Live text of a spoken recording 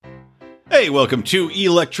Hey, welcome to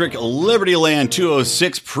Electric Liberty Land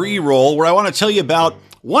 206 pre-roll, where I want to tell you about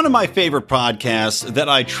one of my favorite podcasts that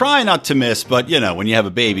I try not to miss, but you know, when you have a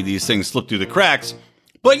baby, these things slip through the cracks.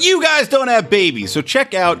 But you guys don't have babies, so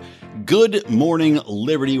check out Good Morning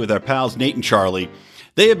Liberty with our pals Nate and Charlie.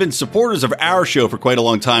 They have been supporters of our show for quite a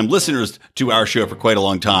long time, listeners to our show for quite a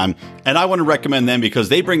long time, and I want to recommend them because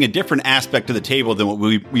they bring a different aspect to the table than what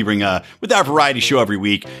we bring with our variety show every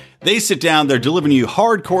week. They sit down, they're delivering you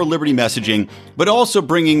hardcore liberty messaging, but also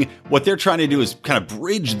bringing what they're trying to do is kind of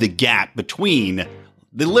bridge the gap between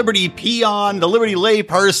the liberty peon, the liberty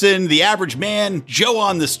layperson, the average man, Joe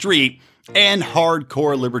on the street, and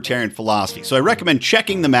hardcore libertarian philosophy. So I recommend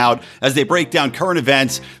checking them out as they break down current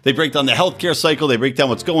events, they break down the healthcare cycle, they break down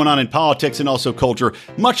what's going on in politics and also culture,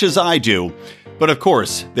 much as I do. But of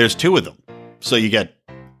course, there's two of them. So you get,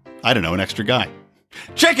 I don't know, an extra guy.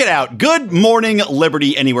 Check it out. Good Morning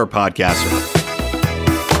Liberty Anywhere podcaster.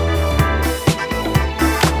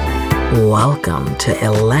 Welcome to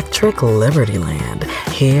Electric Liberty Land,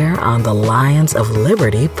 here on the Lions of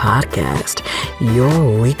Liberty podcast,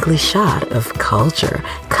 your weekly shot of culture,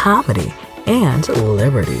 comedy, and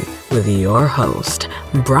liberty with your host,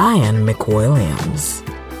 Brian McWilliams.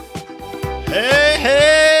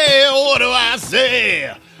 Hey, what do I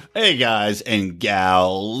say? Hey guys and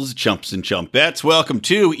gals, chumps and chumpettes, welcome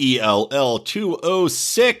to ELL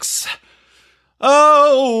 206.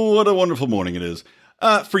 Oh, what a wonderful morning it is.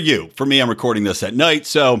 For you. For me, I'm recording this at night,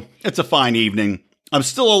 so it's a fine evening. I'm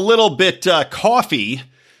still a little bit coffee.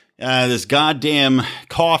 This goddamn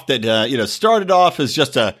cough that, started off as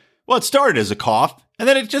just it started as a cough, and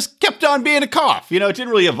then it just kept on being a cough. It didn't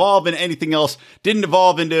really evolve into anything else. Didn't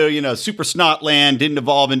evolve into, super snot land. Didn't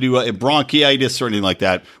evolve into a bronchitis or anything like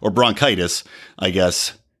that. Or bronchitis, I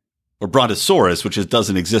guess. Or brontosaurus, which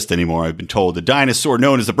doesn't exist anymore. I've been told the dinosaur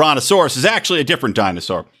known as the brontosaurus is actually a different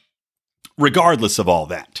dinosaur. Regardless of all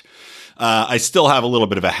that, I still have a little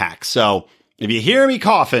bit of a hack. So if you hear me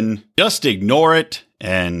coughing, just ignore it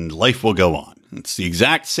and life will go on. It's the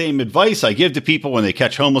exact same advice I give to people when they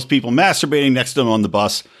catch homeless people masturbating next to them on the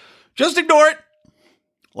bus. Just ignore it.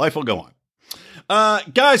 Life will go on.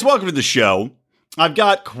 Guys, welcome to the show. I've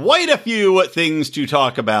got quite a few things to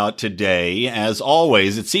talk about today. As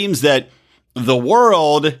always, it seems that the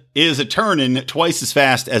world is a-turning twice as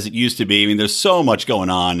fast as it used to be. I mean, there's so much going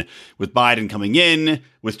on with Biden coming in,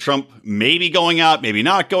 with Trump maybe going out, maybe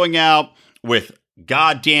not going out, with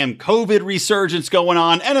goddamn COVID resurgence going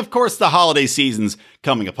on, and of course the holiday season's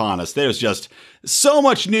coming upon us. There's just so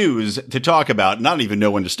much news to talk about, and I don't even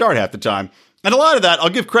know when to start half the time. And a lot of that, I'll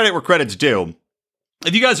give credit where credit's due.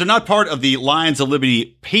 If you guys are not part of the Lions of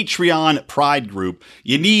Liberty Patreon Pride group,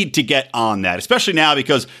 you need to get on that, especially now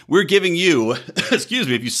because we're giving you, if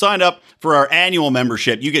you sign up for our annual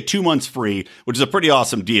membership, you get 2 months free, which is a pretty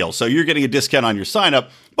awesome deal. So you're getting a discount on your sign up,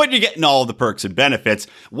 but you're getting all the perks and benefits.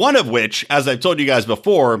 One of which, as I've told you guys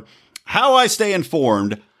before, how I stay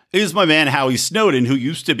informed is my man Howie Snowden, who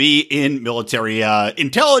used to be in military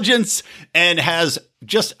intelligence and has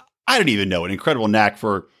just, I don't even know, an incredible knack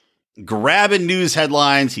for grabbing news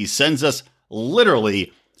headlines. He sends us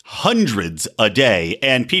literally hundreds a day,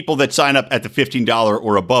 and people that sign up at the $15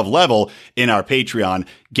 or above level in our Patreon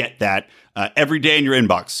get that every day in your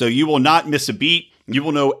inbox. So you will not miss a beat. You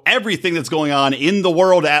will know everything that's going on in the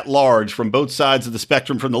world at large from both sides of the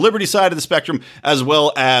spectrum, from the liberty side of the spectrum, as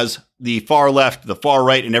well as the far left, the far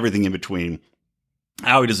right, and everything in between.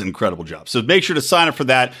 Howie does an incredible job. So make sure to sign up for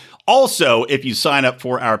that. Also, if you sign up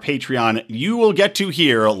for our Patreon, you will get to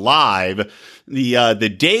hear live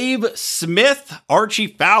the Dave Smith Archie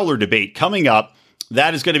Fowler debate coming up.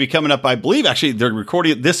 That is going to be coming up, I believe. Actually, they're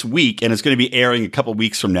recording it this week, and it's going to be airing a couple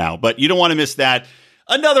weeks from now. But you don't want to miss that.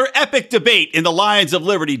 Another epic debate in the Lions of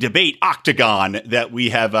Liberty debate octagon that we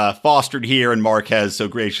have fostered here, and Mark has so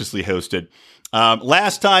graciously hosted.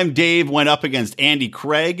 Last time, Dave went up against Andy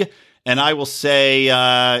Craig, and I will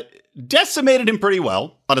say decimated him pretty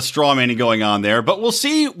well. A lot of straw manning going on there, but we'll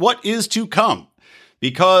see what is to come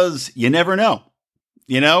because you never know.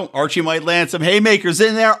 Archie might land some haymakers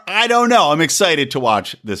in there. I don't know. I'm excited to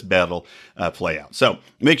watch this battle play out. So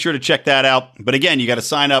make sure to check that out. But again, you got to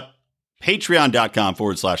sign up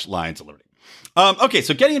patreon.com/Lions of Liberty. Okay,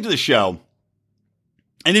 so getting into the show,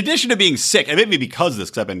 in addition to being sick, and maybe because of this,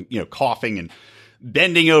 because I've been, coughing and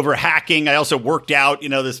bending over, hacking. I also worked out,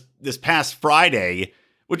 this past Friday,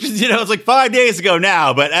 which is, it's like 5 days ago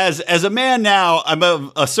now. But as a man now, I'm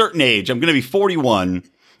of a certain age. I'm going to be 41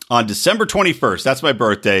 on December 21st. That's my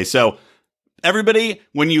birthday. So everybody,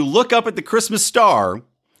 when you look up at the Christmas star,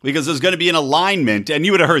 because there's going to be an alignment. And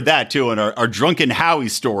you would have heard that too in our Drunken Howie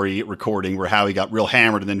story recording, where Howie got real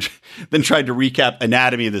hammered and then tried to recap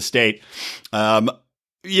Anatomy of the State.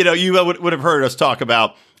 You would have heard us talk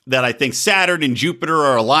about that. I think Saturn and Jupiter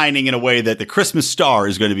are aligning in a way that the Christmas star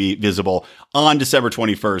is going to be visible on December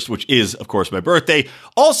 21st, which is, of course, my birthday.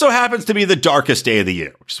 Also happens to be the darkest day of the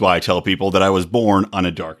year, which is why I tell people that I was born on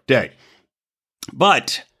a dark day.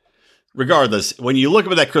 But regardless, when you look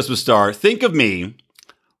up at that Christmas star, think of me.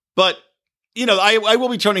 But, I will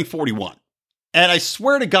be turning 41. And I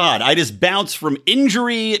swear to God, I just bounce from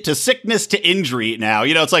injury to sickness to injury now.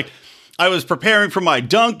 It's like I was preparing for my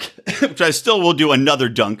dunk, which I still will do another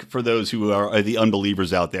dunk for those who are the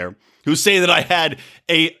unbelievers out there who say that I had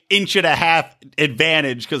a inch and a half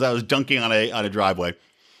advantage because I was dunking on a driveway.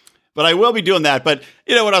 But I will be doing that. But,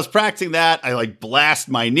 when I was practicing that, I blast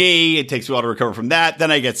my knee. It takes a while to recover from that.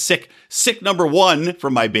 Then I get sick number 1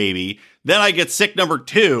 from my baby. Then I get sick number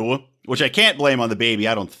 2, which I can't blame on the baby,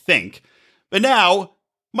 I don't think. But now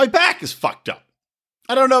my back is fucked up.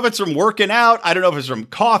 I don't know if it's from working out. I don't know if it's from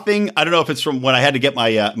coughing. I don't know if it's from when I had to get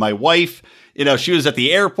my wife. She was at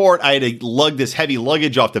the airport. I had to lug this heavy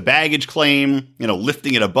luggage off the baggage claim,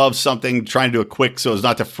 lifting it above something, trying to do it quick so as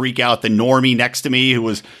not to freak out the normie next to me who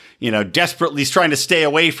was, desperately trying to stay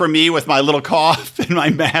away from me with my little cough and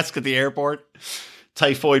my mask at the airport.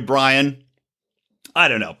 Typhoid Brian. I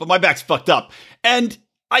don't know, but my back's fucked up. And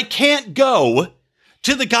I can't go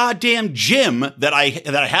to the goddamn gym that I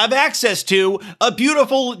have access to, a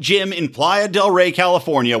beautiful gym in Playa del Rey,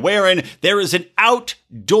 California, wherein there is an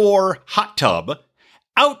outdoor hot tub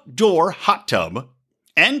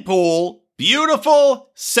and pool,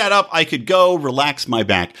 beautiful setup. I could go relax my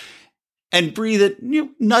back and breathe it,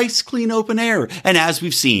 nice, clean, open air. And as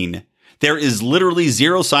we've seen, there is literally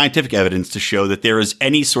zero scientific evidence to show that there is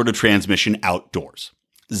any sort of transmission outdoors.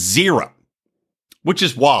 Zero. Which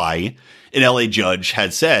is why an LA judge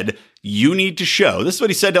had said, you need to show, this is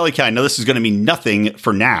what he said to LA County. Now, this is going to mean nothing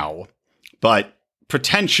for now, but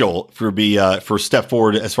potential for a step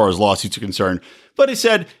forward as far as lawsuits are concerned. But he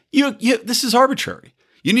said, this is arbitrary.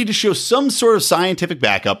 You need to show some sort of scientific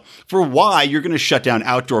backup for why you're going to shut down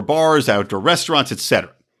outdoor bars, outdoor restaurants,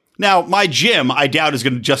 etc. Now, my gym, I doubt, is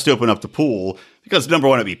going to just open up the pool because, number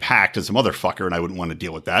one, it'd be packed as a motherfucker, and I wouldn't want to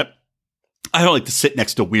deal with that. I don't like to sit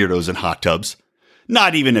next to weirdos in hot tubs.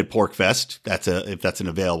 Not even at PorkFest, if that's an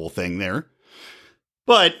available thing there.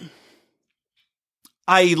 But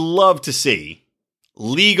I love to see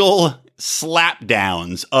legal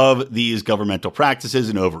slapdowns of these governmental practices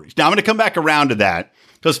and overreach. Now, I'm going to come back around to that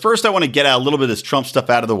because first I want to get out a little bit of this Trump stuff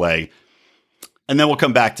out of the way, and then we'll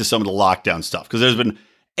come back to some of the lockdown stuff because there's been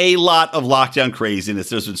a lot of lockdown craziness.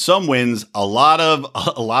 There's been some wins, a lot of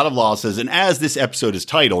losses, and as this episode is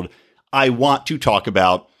titled, I want to talk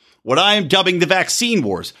about what I am dubbing the vaccine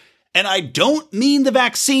wars. And I don't mean the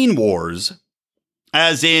vaccine wars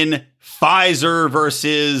as in Pfizer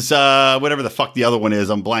versus whatever the fuck the other one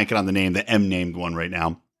is. I'm blanking on the name, the M-named one right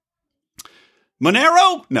now.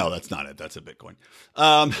 Monero? No, that's not it. That's a Bitcoin.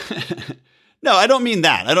 No, I don't mean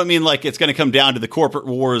that. I don't mean like it's going to come down to the corporate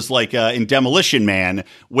wars like in Demolition Man,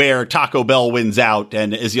 where Taco Bell wins out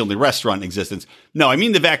and is the only restaurant in existence. No, I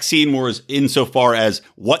mean the vaccine wars insofar as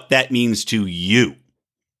what that means to you.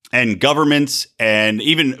 And governments and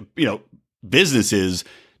even, businesses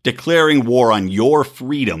declaring war on your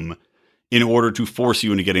freedom in order to force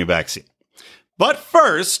you into getting a vaccine. But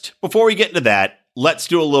first, before we get into that, let's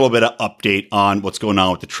do a little bit of update on what's going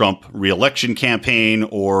on with the Trump re-election campaign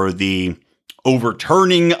or the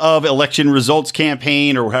overturning of election results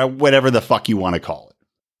campaign or whatever the fuck you want to call it.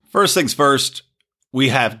 First things first, we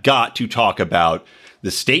have got to talk about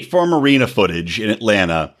the State Farm Arena footage in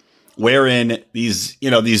Atlanta wherein these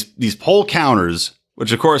poll counters,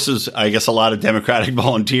 which of course is, I guess, a lot of Democratic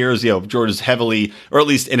volunteers, Georgia's heavily, or at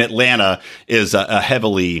least in Atlanta, is a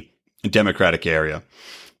heavily Democratic area.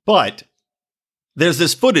 But there's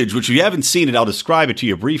this footage, which if you haven't seen it, I'll describe it to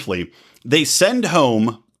you briefly. They send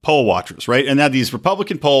home poll watchers, right? And now these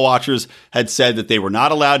Republican poll watchers had said that they were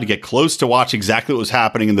not allowed to get close to watch exactly what was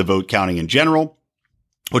happening in the vote counting in general,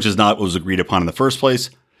 which is not what was agreed upon in the first place.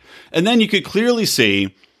 And then you could clearly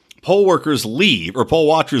see poll watchers leave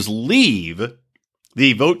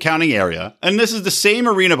the vote counting area. And this is the same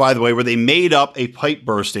arena, by the way, where they made up a pipe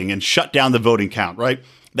bursting and shut down the voting count, right?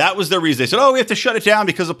 That was their reason. They said, we have to shut it down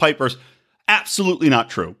because of pipe burst. Absolutely not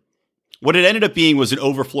true. What it ended up being was an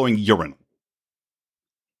overflowing urinal.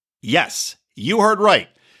 Yes, you heard right.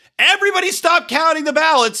 Everybody stopped counting the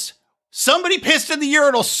ballots. Somebody pissed in the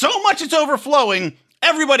urinal so much it's overflowing.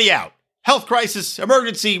 Everybody out. Health crisis,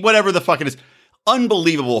 emergency, whatever the fuck it is.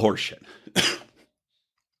 Unbelievable horseshit.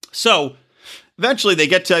 So eventually they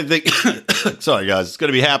get to the, sorry guys, it's going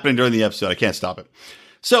to be happening during the episode. I can't stop it.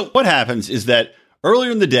 So what happens is that earlier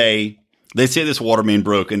in the day, they say this water main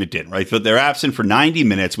broke and it didn't, right? But they're absent for 90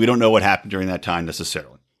 minutes. We don't know what happened during that time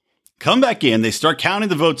necessarily. Come back in. They start counting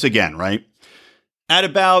the votes again, right? At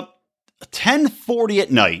about 10:40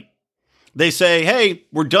 at night, they say, hey,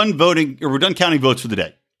 we're done voting, or we're done counting votes for the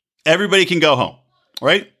day. Everybody can go home,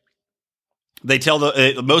 right? They tell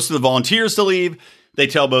most of the volunteers to leave. They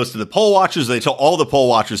tell most of the poll watchers. They tell all the poll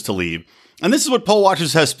watchers to leave. And this is what poll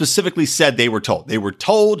watchers have specifically said they were told. They were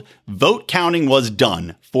told vote counting was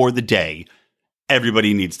done for the day.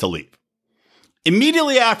 Everybody needs to leave.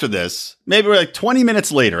 Immediately after this, maybe like 20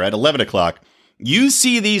 minutes later at 11 o'clock, you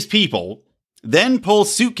see these people then pull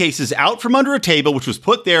suitcases out from under a table, which was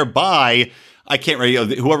put there by, I can't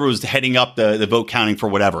remember, whoever was heading up the vote counting for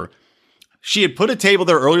whatever. She had put a table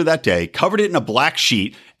there earlier that day, covered it in a black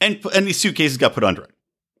sheet, and these suitcases got put under it.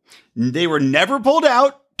 They were never pulled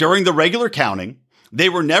out during the regular counting. They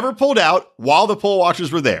were never pulled out while the poll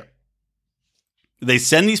watchers were there. They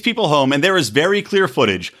send these people home, and there is very clear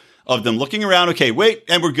footage of them looking around, okay, wait,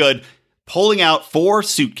 and we're good, pulling out 4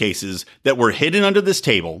 suitcases that were hidden under this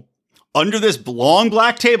table, under this long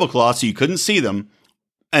black tablecloth so you couldn't see them,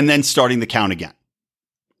 and then starting the count again.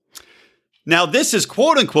 Now, this has,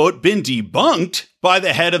 quote unquote, been debunked by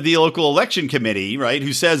the head of the local election committee, right?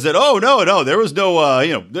 Who says that, oh, no, there was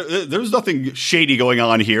no, there was nothing shady going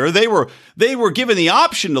on here. They were given the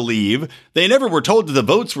option to leave. They never were told that the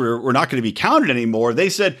votes were not going to be counted anymore. They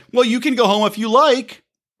said, well, you can go home if you like.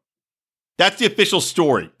 That's the official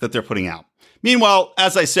story that they're putting out. Meanwhile,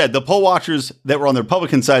 as I said, the poll watchers that were on the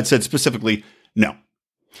Republican side said specifically, no.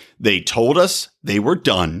 They told us they were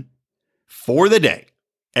done for the day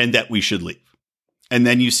and that we should leave. And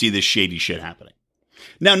then you see this shady shit happening.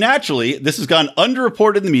 Now, naturally, this has gone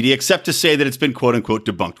underreported in the media, except to say that it's been quote unquote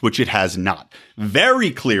debunked, which it has not. Very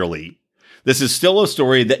clearly, this is still a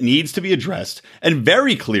story that needs to be addressed. And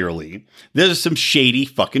very clearly, there's some shady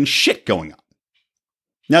fucking shit going on.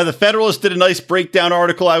 Now, the Federalist did a nice breakdown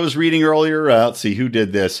article I was reading earlier. Let's see who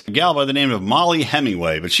did this. A gal by the name of Molly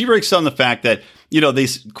Hemingway. But she breaks down the fact that, they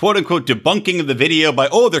quote unquote debunking of the video by,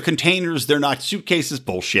 oh, they're containers, they're not suitcases.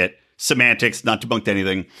 Bullshit. Semantics, not debunked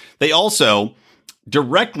anything. They also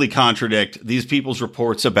directly contradict these people's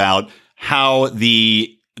reports about how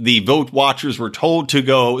the vote watchers were told to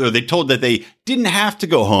go, or they told that they didn't have to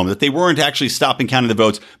go home, that they weren't actually stopping counting the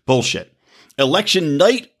votes. Bullshit. Election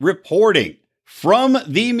night reporting from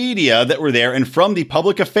the media that were there and from the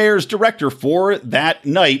public affairs director for that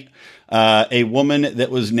night, a woman that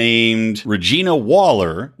was named Regina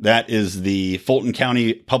Waller, that is the Fulton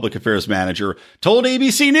County public affairs manager, told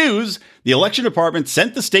ABC News the election department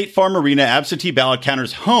sent the State Farm Arena absentee ballot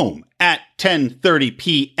counters home at 10:30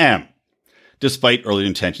 p.m., despite early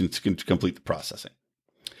intentions to complete the processing.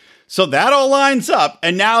 So that all lines up,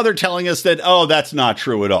 and now they're telling us that, oh, that's not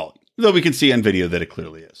true at all, though we can see on video that it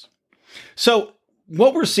clearly is. So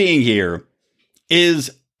what we're seeing here is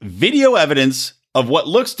video evidence of what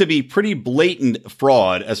looks to be pretty blatant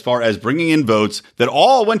fraud as far as bringing in votes that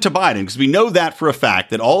all went to Biden, because we know that for a fact,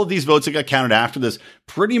 that all of these votes that got counted after this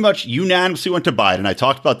pretty much unanimously went to Biden. I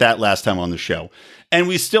talked about that last time on the show. And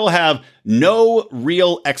we still have no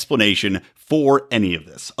real explanation for any of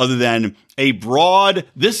this other than a broad,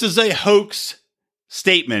 this is a hoax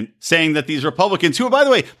statement saying that these Republicans, who, by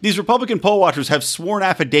the way, these Republican poll watchers have sworn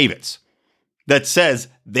affidavits that says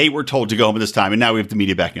they were told to go home at this time, and now we have the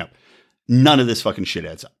media backing up. None of this fucking shit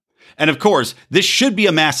adds up. And of course, this should be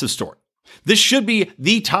a massive story. This should be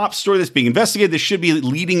the top story that's being investigated. This should be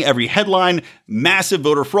leading every headline. Massive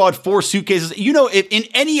voter fraud, 4 suitcases. If in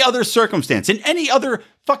any other circumstance, in any other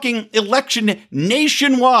fucking election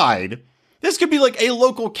nationwide, this could be like a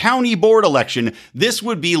local county board election. This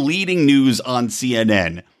would be leading news on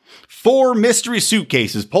CNN. 4 mystery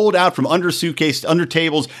suitcases pulled out from under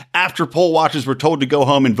tables after poll watchers were told to go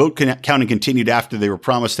home, and vote counting continued after they were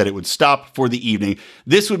promised that it would stop for the evening.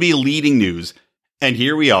 This would be leading news. And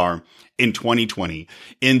here we are in 2020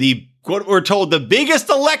 in what we're told the biggest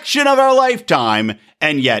election of our lifetime.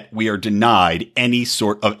 And yet we are denied any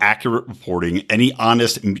sort of accurate reporting, any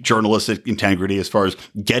honest journalistic integrity as far as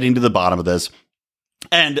getting to the bottom of this.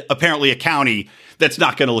 And apparently a county that's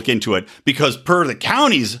not going to look into it because per the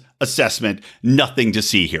county's assessment, nothing to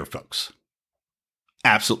see here, folks.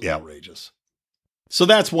 Absolutely outrageous. So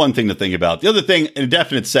that's one thing to think about. The other thing, an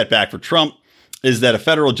indefinite setback for Trump, is that a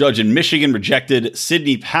federal judge in Michigan rejected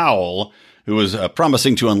Sidney Powell, who was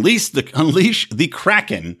promising to unleash the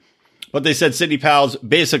Kraken. But they said Sidney Powell's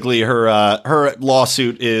basically her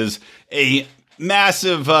lawsuit is a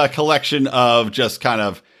massive collection of just kind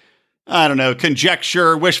of, I don't know,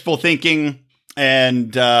 conjecture, wishful thinking,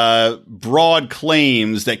 and broad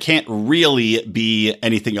claims that can't really be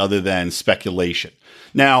anything other than speculation.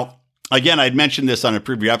 Now, again, I'd mentioned this on a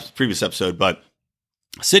previous episode, but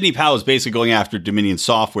Sidney Powell is basically going after Dominion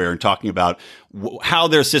Software and talking about how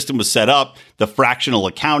their system was set up, the fractional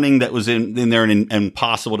accounting that was in there and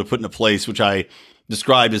possible to put into place, which I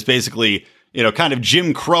described as basically, kind of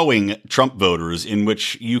Jim Crowing Trump voters, in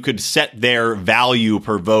which you could set their value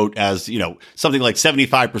per vote as, something like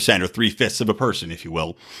 75% or 3/5 of a person, if you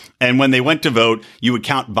will. And when they went to vote, you would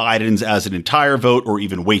count Biden's as an entire vote or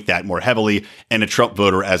even weight that more heavily and a Trump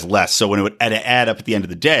voter as less. So when it would add up at the end of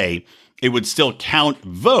the day, it would still count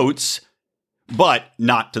votes, but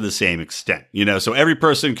not to the same extent, so every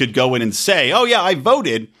person could go in and say, oh yeah, I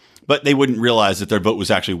voted, but they wouldn't realize that their vote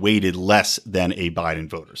was actually weighted less than a Biden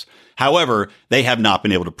voter's. However, they have not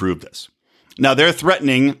been able to prove this. Now they're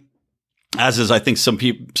threatening, as is I think some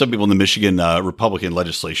people in the Michigan Republican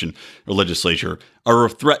legislature are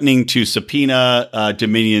threatening to subpoena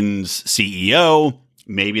Dominion's CEO.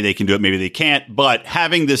 Maybe they can do it, maybe they can't, but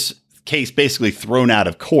having this case basically thrown out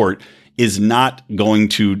of court is not going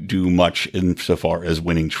to do much insofar as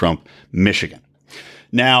winning Trump Michigan.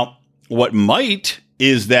 Now, what might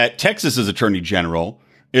is that Texas's attorney general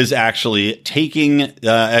is actually taking,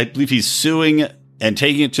 I believe he's suing and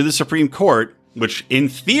taking it to the Supreme Court, which in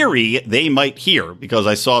theory they might hear, because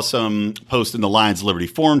I saw some post in the Lions of Liberty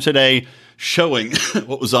forum today showing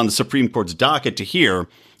what was on the Supreme Court's docket to hear.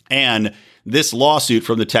 And this lawsuit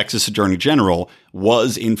from the Texas attorney general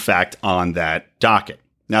was in fact on that docket.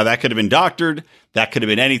 Now, that could have been doctored. That could have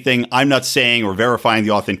been anything. I'm not saying or verifying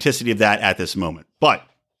the authenticity of that at this moment. But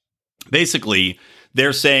basically,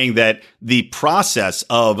 they're saying that the process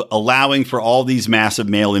of allowing for all these massive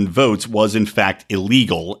mail-in votes was, in fact,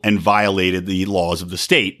 illegal and violated the laws of the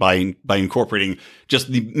state by incorporating just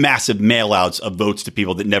the massive mail-outs of votes to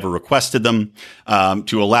people that never requested them,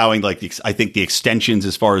 to allowing, I think, the extensions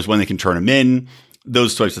as far as when they can turn them in,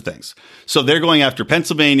 those types of things. So they're going after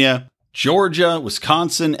Pennsylvania, Georgia,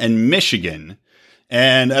 Wisconsin, and Michigan.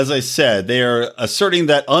 And as I said, they are asserting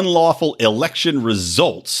that unlawful election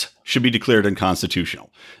results should be declared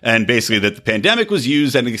unconstitutional. And basically that the pandemic was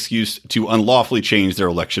used as an excuse to unlawfully change their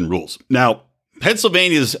election rules. Now,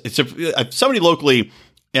 somebody locally,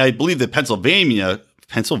 I believe that Pennsylvania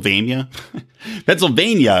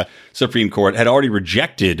Supreme Court had already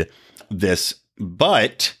rejected this.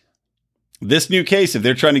 But this new case, if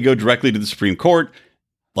they're trying to go directly to the Supreme Court,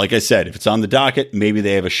 like I said, if it's on the docket, maybe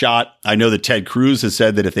they have a shot. I know that Ted Cruz has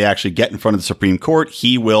said that if they actually get in front of the Supreme Court,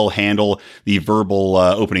 he will handle the verbal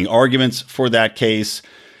opening arguments for that case.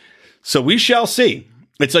 So we shall see.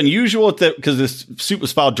 It's unusual because this suit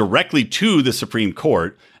was filed directly to the Supreme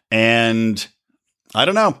Court. And I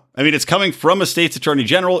don't know. I mean, it's coming from a state's attorney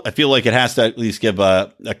general. I feel like it has to at least give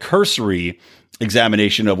a cursory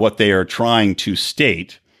examination of what they are trying to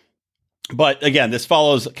state. But again, this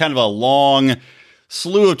follows kind of a long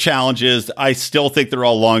slew of challenges. I still think they're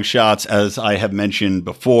all long shots, as I have mentioned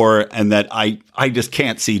before, and that I just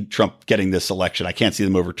can't see Trump getting this election. I can't see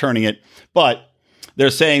them overturning it. But they're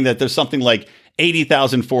saying that there's something like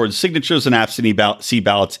 80,000 forged signatures and absentee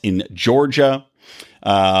ballots in Georgia.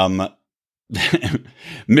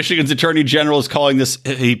 Michigan's attorney general is calling this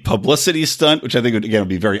a publicity stunt, which I think, would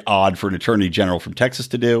be very odd for an attorney general from Texas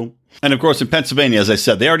to do. And of course, in Pennsylvania, as I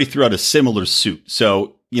said, they already threw out a similar suit.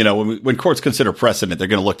 So, when courts consider precedent, they're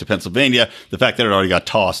going to look to Pennsylvania, the fact that it already got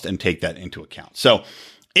tossed, and take that into account. So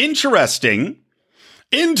interesting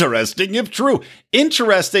if true.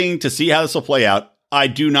 Interesting to see how this will play out. I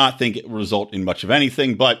do not think it will result in much of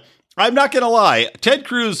anything, but I'm not going to lie. Ted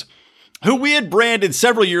Cruz, who we had branded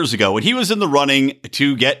several years ago when he was in the running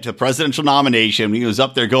to get the presidential nomination, he was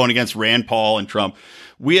up there going against Rand Paul and Trump.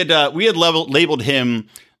 We had labeled him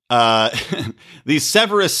the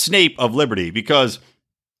Severus Snape of liberty, because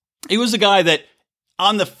he was a guy that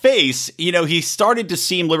on the face, he started to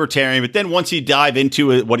seem libertarian, but then once you dive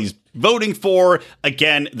into it, what he's voting for,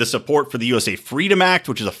 again, the support for the USA Freedom Act,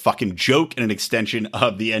 which is a fucking joke and an extension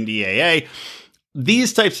of the NDAA,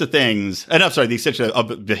 these types of things, and I'm sorry, the extension of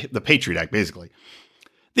the Patriot Act, basically.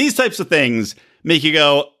 These types of things make you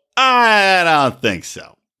go, I don't think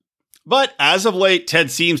so. But as of late,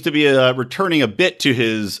 Ted seems to be returning a bit to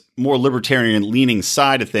his more libertarian-leaning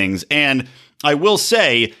side of things, and I will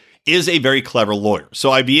say, is a very clever lawyer.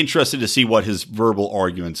 So I'd be interested to see what his verbal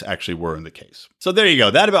arguments actually were in the case. So there you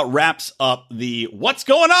go. That about wraps up the what's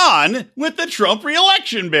going on with the Trump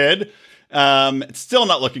re-election bid. It's still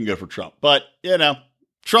not looking good for Trump, but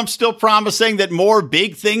Trump's still promising that more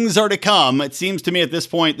big things are to come. It seems to me at this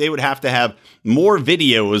point they would have to have more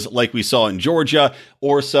videos like we saw in Georgia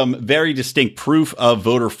or some very distinct proof of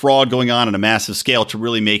voter fraud going on a massive scale to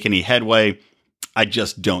really make any headway. I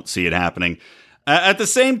just don't see it happening. At the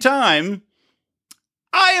same time,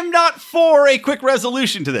 I am not for a quick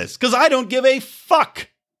resolution to this because I don't give a fuck.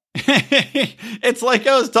 It's like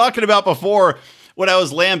I was talking about before when I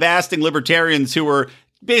was lambasting libertarians who were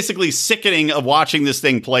basically sickening of watching this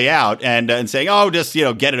thing play out and saying, oh, just,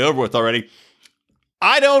 get it over with already.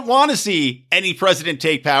 I don't want to see any president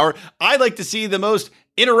take power. I like to see the most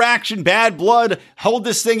interaction, bad blood, hold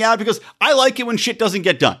this thing out because I like it when shit doesn't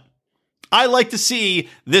get done. I like to see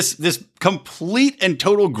this complete and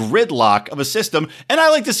total gridlock of a system, and I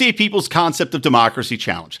like to see people's concept of democracy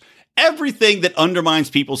challenged. Everything that undermines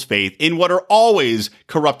people's faith in what are always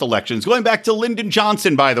corrupt elections, going back to Lyndon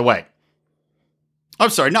Johnson, by the way. I'm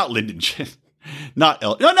sorry, not Lyndon. No,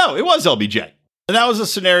 it was LBJ. And that was a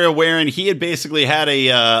scenario wherein he had basically had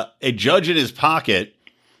a judge in his pocket,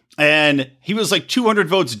 and he was like 200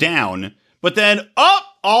 votes down. But then,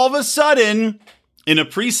 all of a sudden, in a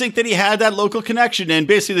precinct that he had that local connection in,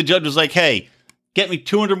 basically the judge was like, hey, get me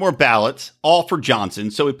 200 more ballots, all for Johnson.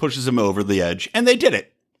 So he pushes him over the edge, and they did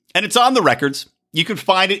it. And it's on the records. You can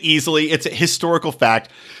find it easily. It's a historical fact.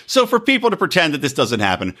 So for people to pretend that this doesn't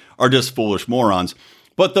happen are just foolish morons.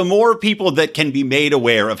 But the more people that can be made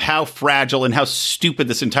aware of how fragile and how stupid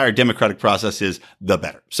this entire democratic process is, the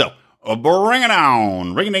better. So bring it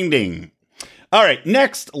on. Ring-a-ding-ding. All right,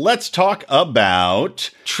 next, let's talk about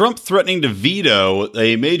Trump threatening to veto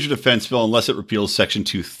a major defense bill unless it repeals Section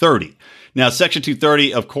 230. Now, Section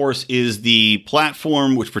 230, of course, is the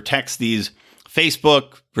platform which protects these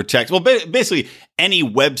basically any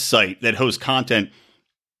website that hosts content.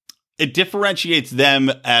 It differentiates them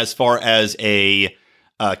as far as a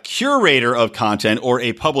curator of content or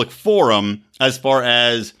a public forum as far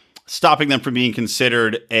as stopping them from being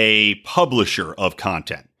considered a publisher of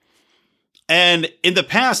content. And in the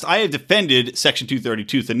past, I have defended Section 230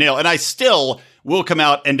 tooth and nail, and I still will come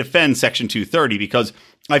out and defend Section 230 because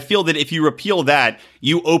I feel that if you repeal that,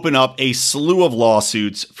 you open up a slew of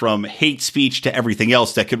lawsuits from hate speech to everything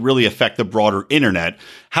else that could really affect the broader internet.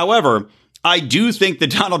 However, I do think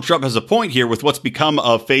that Donald Trump has a point here with what's become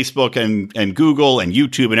of Facebook and Google and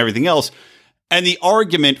YouTube and everything else. And the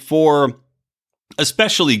argument for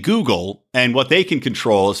especially Google and what they can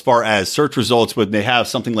control as far as search results when they have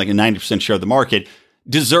something like a 90% share of the market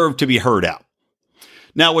deserve to be heard out.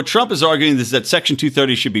 Now, what Trump is arguing is that Section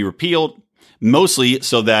 230 should be repealed, mostly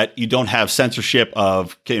so that you don't have censorship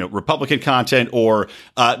of Republican content or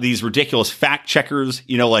these ridiculous fact checkers.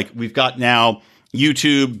 Like we've got now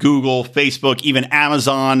YouTube, Google, Facebook, even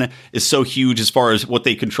Amazon is so huge as far as what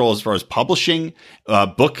they control as far as publishing,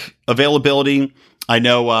 book availability. I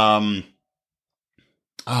know,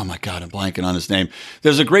 oh my God, I'm blanking on his name.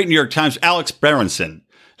 There's a great New York Times, Alex Berenson,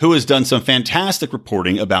 who has done some fantastic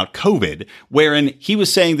reporting about COVID, wherein he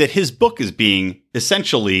was saying that his book is being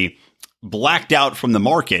essentially blacked out from the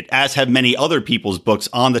market, as have many other people's books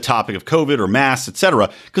on the topic of COVID or masks,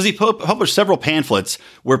 etc. Because he published several pamphlets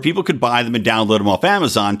where people could buy them and download them off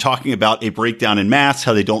Amazon, talking about a breakdown in masks,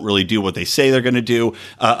 how they don't really do what they say they're going to do,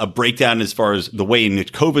 a breakdown as far as the way in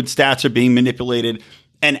which COVID stats are being manipulated.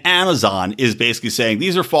 And Amazon is basically saying,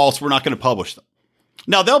 these are false, we're not going to publish them.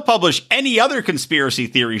 Now, they'll publish any other conspiracy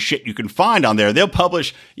theory shit you can find on there. They'll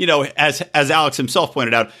publish, as Alex himself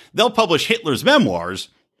pointed out, they'll publish Hitler's memoirs.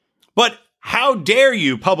 But how dare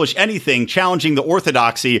you publish anything challenging the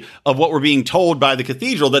orthodoxy of what we're being told by the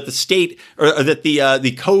cathedral that the state or that the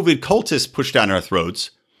COVID cultists push down our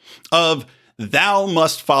throats of thou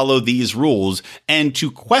must follow these rules, and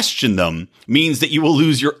to question them means that you will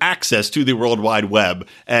lose your access to the World Wide Web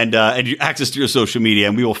and your access to your social media,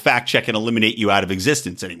 and we will fact check and eliminate you out of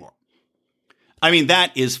existence anymore. I mean,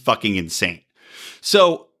 that is fucking insane.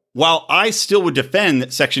 So while I still would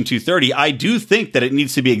defend Section 230, I do think that it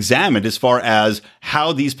needs to be examined as far as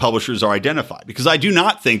how these publishers are identified, because I do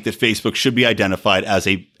not think that Facebook should be identified as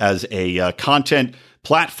a content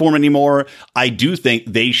platform anymore. I do think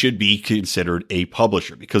they should be considered a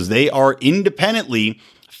publisher because they are independently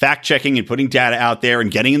fact-checking and putting data out there and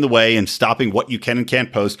getting in the way and stopping what you can and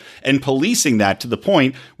can't post and policing that to the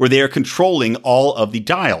point where they are controlling all of the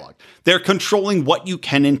dialogue. They're controlling what you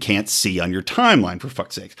can and can't see on your timeline, for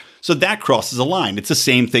fuck's sake. So that crosses a line. It's the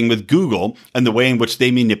same thing with Google and the way in which they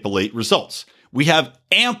manipulate results. We have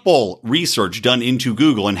ample research done into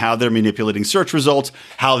Google and how they're manipulating search results,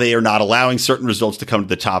 how they are not allowing certain results to come to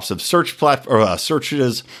the tops of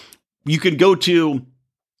searches. You can go to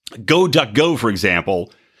Go.Go, for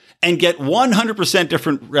example, and get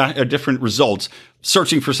 100% different results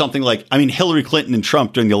searching for something like, Hillary Clinton and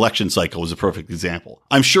Trump during the election cycle was a perfect example.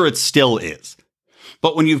 I'm sure it still is.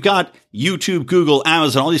 But when you've got YouTube, Google,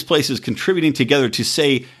 Amazon, all these places contributing together to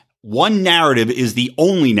say one narrative is the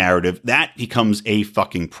only narrative, that becomes a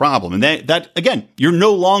fucking problem. And that again, you're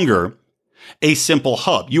no longer a simple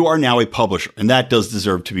hub. You are now a publisher, and that does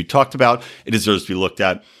deserve to be talked about. It deserves to be looked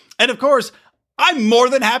at. And of course, I'm more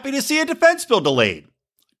than happy to see a defense bill delayed.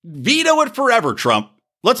 Veto it forever, Trump.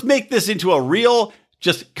 Let's make this into a real,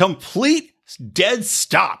 just complete dead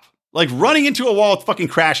stop. Like running into a wall with fucking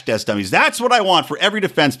crash test dummies. That's what I want for every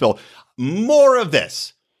defense bill. More of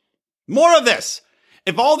this. More of this.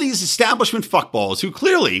 If all these establishment fuckballs, who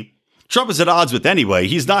clearly Trump is at odds with anyway,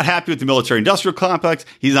 he's not happy with the military-industrial complex,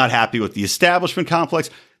 he's not happy with the establishment complex,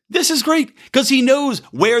 this is great because he knows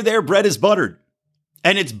where their bread is buttered.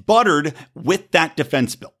 And it's buttered with that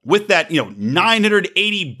defense bill, with that,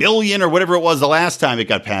 $980 billion or whatever it was the last time it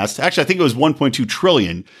got passed. Actually, I think it was $1.2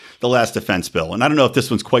 trillion, the last defense bill. And I don't know if this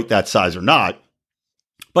one's quite that size or not,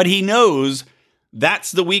 but he knows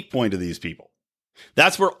that's the weak point of these people.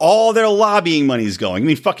 That's where all their lobbying money is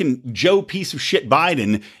going. Fucking Joe piece of shit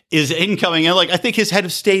Biden is incoming. And I think his head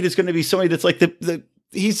of state is going to be somebody that's like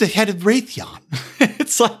he's the head of Raytheon.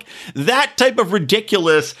 It's like that type of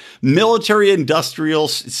ridiculous military industrial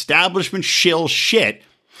establishment shill shit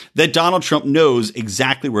that Donald Trump knows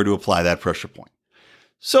exactly where to apply that pressure point.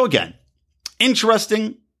 So again,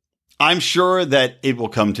 interesting. I'm sure that it will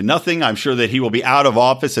come to nothing. I'm sure that he will be out of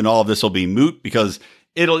office and all of this will be moot because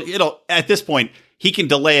it'll at this point, he can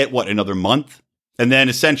delay it, another month? And then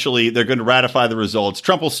essentially they're going to ratify the results.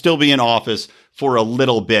 Trump will still be in office for a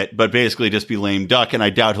little bit, but basically just be lame duck. And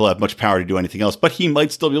I doubt he'll have much power to do anything else, but he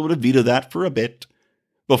might still be able to veto that for a bit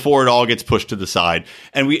before it all gets pushed to the side.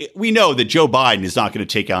 And we know that Joe Biden is not going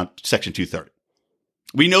to take out Section 230.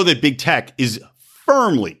 We know that big tech is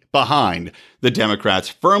firmly behind the Democrats,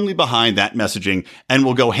 firmly behind that messaging, and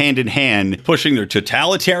will go hand in hand pushing their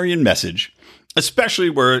totalitarian message, especially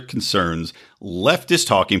where it concerns leftist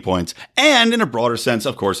talking points and, in a broader sense,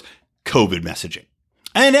 of course, COVID messaging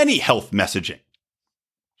and any health messaging,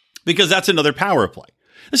 because that's another power play.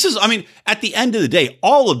 This is, at the end of the day,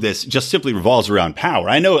 all of this just simply revolves around power.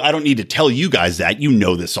 I know I don't need to tell you guys that. You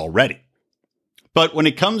know this already. But when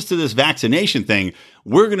it comes to this vaccination thing,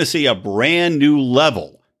 we're going to see a brand new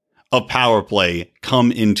level of power play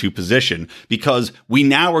come into position because we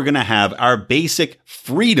now are going to have our basic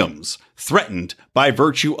freedoms threatened by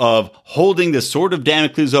virtue of holding this sword of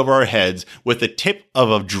Damocles over our heads with the tip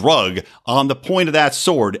of a drug on the point of that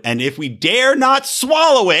sword. And if we dare not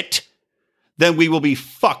swallow it, then we will be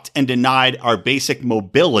fucked and denied our basic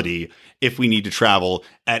mobility if we need to travel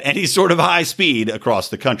at any sort of high speed across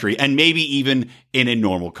the country and maybe even in a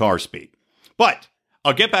normal car speed. But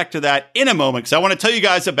I'll get back to that in a moment because I want to tell you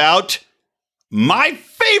guys about my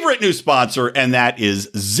favorite new sponsor, and that is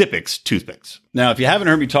Zippix toothpicks. Now, if you haven't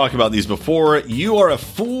heard me talk about these before, you are a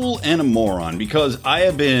fool and a moron because I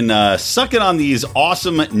have been sucking on these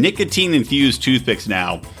awesome nicotine-infused toothpicks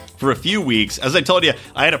now for a few weeks. As I told you,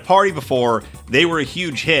 I had a party before. They were a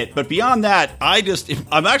huge hit. But beyond that,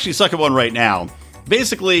 I'm actually sucking one right now.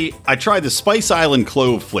 Basically, I tried the Spice Island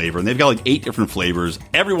Clove flavor, and they've got 8 different flavors.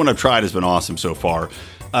 Every one I've tried has been awesome so far.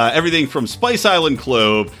 Everything from Spice Island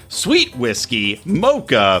Clove, Sweet Whiskey,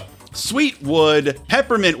 Mocha, Sweet Wood,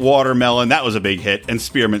 Peppermint Watermelon, that was a big hit, and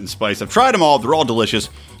Spearmint and Spice. I've tried them all. They're all delicious.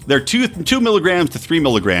 They're 2 milligrams to 3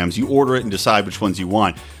 milligrams. You order it and decide which ones you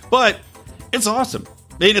want. But it's awesome.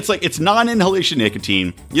 It's non-inhalation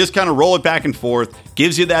nicotine. You just kind of roll it back and forth,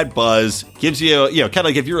 gives you that buzz, gives you, kind of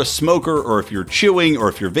like if you're a smoker or if you're chewing or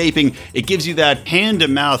if you're vaping, it gives you that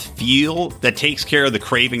hand-to-mouth feel that takes care of the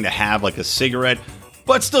craving to have like a cigarette,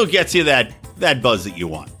 but still gets you that buzz that you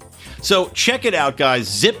want. So check it out, guys.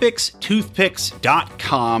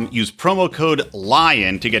 ZippixToothpicks.com. Use promo code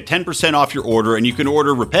LION to get 10% off your order, and you can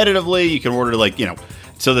order repetitively. You can order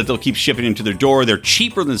so that they'll keep shipping into their door. They're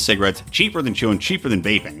cheaper than cigarettes, cheaper than chewing, cheaper than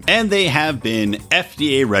vaping. And they have been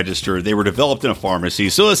FDA registered. They were developed in a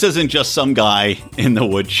pharmacy. So this isn't just some guy in the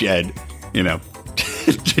woodshed,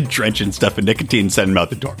 drenching stuff in nicotine and sending them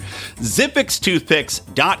out the door.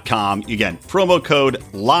 ZippixToothpicks.com. Again, promo code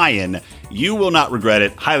LION. You will not regret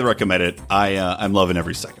it. Highly recommend it. I'm loving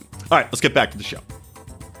every second. All right, let's get back to the show.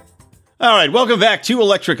 All right, welcome back to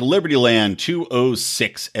Electric Liberty Land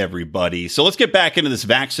 206, everybody. So let's get back into this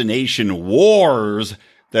vaccination wars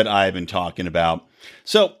that I've been talking about.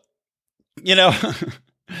 So, I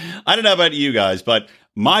don't know about you guys, but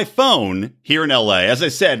my phone here in LA, as I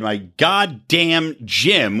said, my goddamn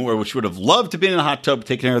gym, which would have loved to be in a hot tub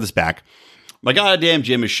taking care of this back, My goddamn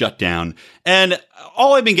gym is shut down. And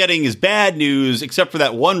all I've been getting is bad news, except for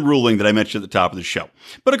that one ruling that I mentioned at the top of the show.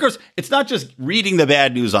 But of course, it's not just reading the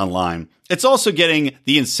bad news online. It's also getting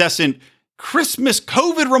the incessant Christmas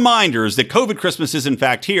COVID reminders that COVID Christmas is in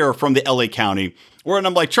fact here from the LA County, where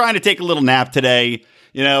I'm like trying to take a little nap today.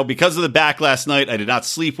 You know, because of the back last night, I did not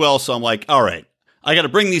sleep well. So I'm like, all right, I got to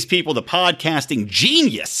bring these people the podcasting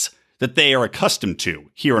genius that they are accustomed to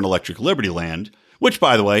here in Electric Liberty Land, which,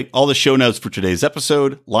 by the way, all the show notes for today's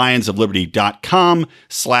episode,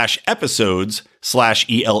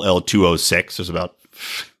 lionsofliberty.com/episodes/ELL206. There's about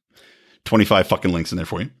 25 fucking links in there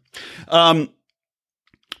for you.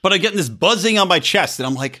 But I'm getting this buzzing on my chest, and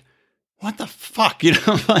I'm like, what the fuck? You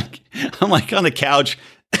know, I'm like on the couch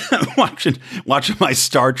watching my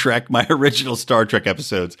Star Trek, my original Star Trek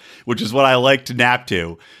episodes, which is what I like to nap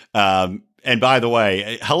to. And by the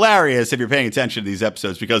way, hilarious if you're paying attention to these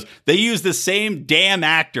episodes, because they use the same damn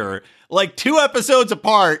actor like 2 episodes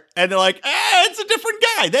apart, and they're like, it's a different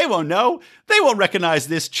guy. They won't know. They won't recognize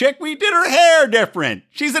this chick. We did her hair different.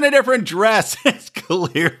 She's in a different dress. It's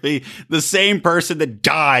clearly the same person that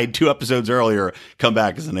died 2 episodes earlier come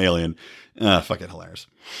back as an alien. Fucking hilarious.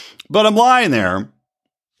 But I'm lying there,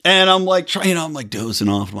 and I'm like, I'm like dozing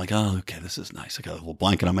off. I'm like, oh, okay, this is nice. I got a little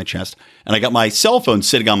blanket on my chest, and I got my cell phone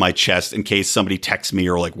sitting on my chest in case somebody texts me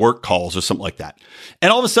or like work calls or something like that.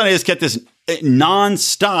 And all of a sudden, I just get this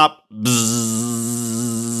nonstop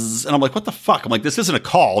bzzz, and I'm like, what the fuck? I'm like, this isn't a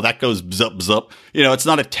call that goes bzz, bzz. You know, it's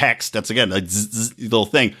not a text. That's again a zzz, little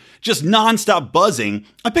thing. Just nonstop buzzing.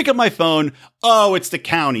 I pick up my phone. Oh, it's the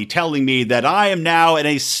county telling me that I am now in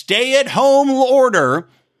a stay-at-home order,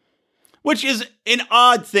 which is an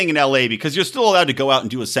odd thing in LA because you're still allowed to go out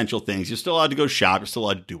and do essential things. You're still allowed to go shop. You're still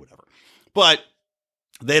allowed to do whatever. But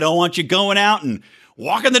they don't want you going out and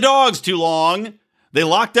walking the dogs too long. They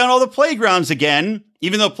lock down all the playgrounds again,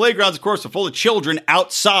 even though playgrounds, of course, are full of children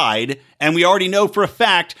outside. And we already know for a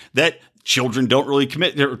fact that children don't really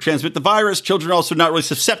transmit the virus. Children are also not really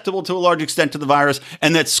susceptible to a large extent to the virus,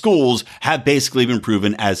 and that schools have basically been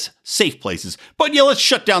proven as safe places. But yeah, let's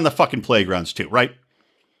shut down the fucking playgrounds too, right?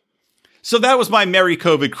 So that was my Merry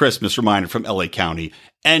COVID Christmas reminder from LA County.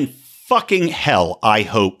 And fucking hell, I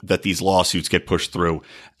hope that these lawsuits get pushed through.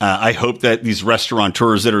 I hope that these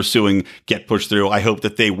restaurateurs that are suing get pushed through. I hope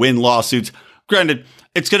that they win lawsuits. Granted,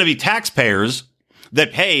 it's going to be taxpayers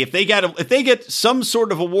that pay if they get some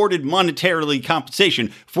sort of awarded monetarily compensation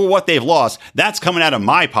for what they've lost. That's coming out of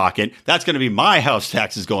my pocket. That's going to be my house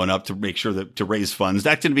taxes going up to make sure that to raise funds.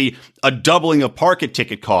 That's going to be a doubling of parking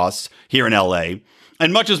ticket costs here in LA.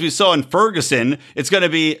 And much as we saw in Ferguson, it's going to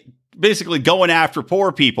be basically going after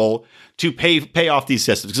poor people to pay off these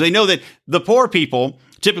systems, because they know that the poor people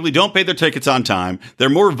typically don't pay their tickets on time. They're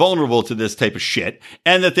more vulnerable to this type of shit,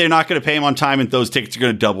 and that they're not going to pay them on time, and those tickets are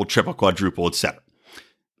going to double, triple, quadruple, etc.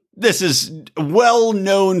 This is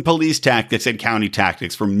well-known police tactics and county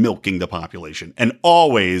tactics for milking the population, and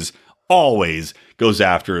always goes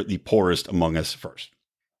after the poorest among us first.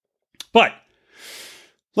 But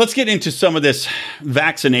let's get into some of this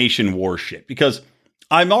vaccination war shit, because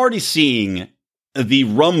I'm already seeing the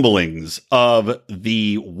rumblings of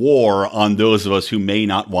the war on those of us who may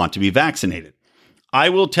not want to be vaccinated. I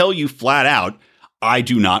will tell you flat out, I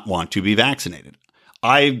do not want to be vaccinated.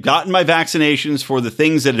 I've gotten my vaccinations for the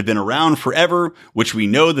things that have been around forever, which we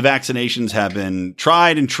know the vaccinations have been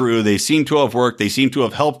tried and true. They seem to have worked. They seem to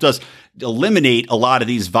have helped us eliminate a lot of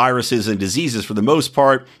these viruses and diseases for the most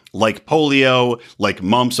part, like polio, like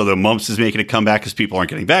mumps, although mumps is making a comeback because people aren't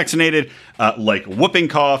getting vaccinated, like whooping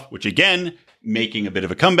cough, which again, making a bit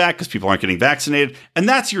of a comeback because people aren't getting vaccinated. And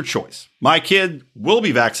that's your choice. My kid will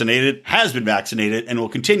be vaccinated, has been vaccinated, and will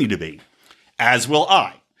continue to be, as will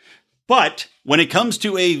I. But when it comes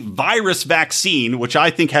to a virus vaccine, which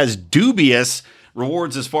I think has dubious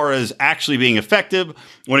rewards as far as actually being effective,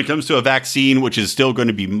 when it comes to a vaccine which is still going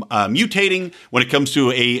to be mutating, when it comes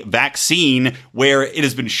to a vaccine where it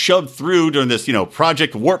has been shoved through during this,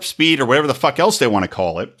 Project Warp Speed or whatever the fuck else they want to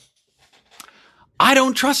call it, I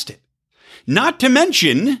don't trust it. Not to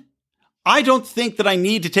mention, I don't think that I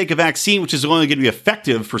need to take a vaccine which is only going to be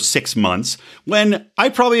effective for 6 months when I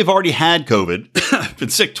probably have already had COVID. I've been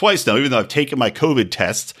sick twice now, even though I've taken my COVID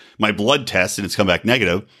tests, my blood test, and it's come back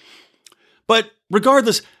negative. But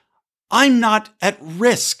regardless, I'm not at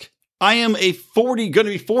risk. I am going to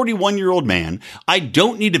be 41-year-old man. I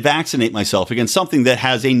don't need to vaccinate myself against something that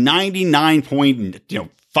has a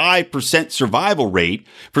 99.5% survival rate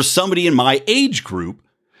for somebody in my age group.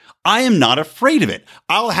 I am not afraid of it.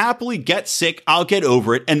 I'll happily get sick. I'll get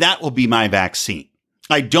over it. And that will be my vaccine.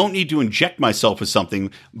 I don't need to inject myself with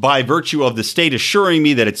something by virtue of the state assuring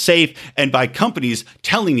me that it's safe and by companies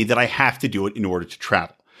telling me that I have to do it in order to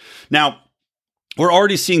travel. Now, we're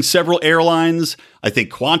already seeing several airlines. I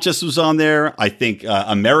think Qantas was on there. I think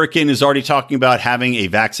American is already talking about having a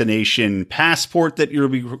vaccination passport that you'll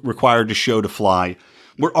be required to show to fly.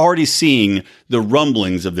 We're already seeing the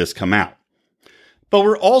rumblings of this come out. But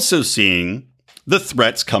we're also seeing the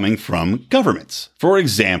threats coming from governments. For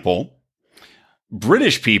example,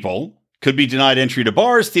 British people could be denied entry to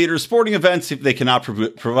bars, theaters, sporting events if they cannot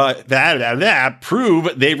prove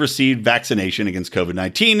they've received vaccination against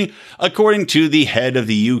COVID-19, according to the head of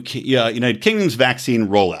the United Kingdom's vaccine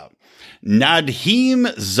rollout.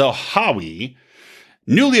 Nadhim Zahawi,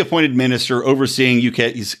 newly appointed minister overseeing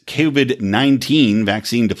UK's COVID-19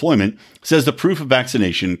 vaccine deployment, says the proof of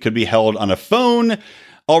vaccination could be held on a phone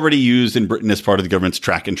already used in Britain as part of the government's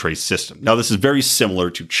track and trace system. Now, this is very similar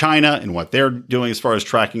to China and what they're doing as far as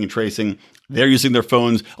tracking and tracing. They're using their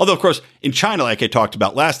phones. Although, of course, in China, like I talked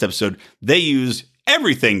about last episode, they use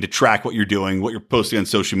everything to track what you're doing, what you're posting on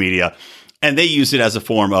social media, and they use it as a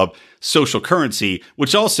form of social currency,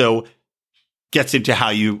 which also gets into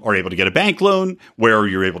how you are able to get a bank loan, where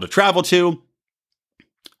you're able to travel to.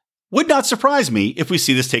 Would not surprise me if we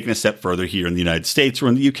see this taken a step further here in the United States or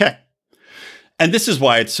in the UK. And this is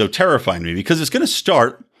why it's so terrifying to me, because it's going to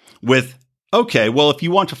start with, okay, well, if you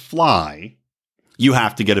want to fly, you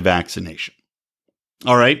have to get a vaccination.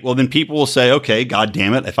 All right, well, then people will say, okay, God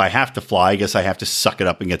damn it, if I have to fly, I guess I have to suck it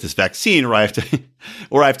up and get this vaccine, or I have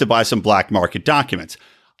to buy some black market documents.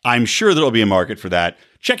 I'm sure there'll be a market for that.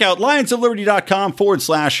 Check out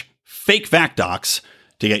lionsofliberty.com/fake vac docs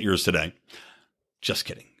to get yours today. Just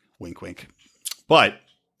kidding. Wink, wink. But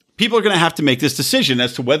people are going to have to make this decision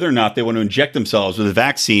as to whether or not they want to inject themselves with a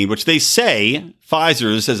vaccine, which they say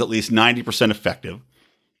Pfizer's is at least 90% effective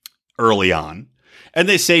early on, and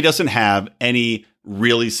they say doesn't have any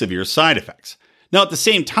really severe side effects. Now, at the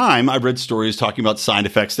same time, I've read stories talking about side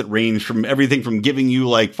effects that range from everything from giving you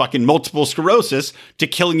like fucking multiple sclerosis to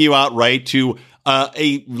killing you outright to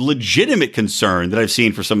a legitimate concern that I've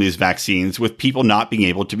seen for some of these vaccines with people not being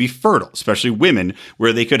able to be fertile, especially women,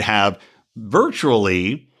 where they could have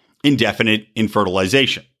virtually indefinite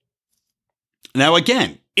infertilization. Now,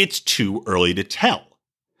 again, it's too early to tell.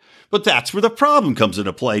 But that's where the problem comes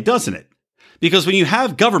into play, doesn't it? Because when you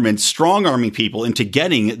have governments strong-arming people into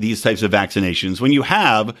getting these types of vaccinations, when you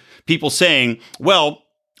have people saying, well,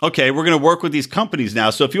 okay, we're going to work with these companies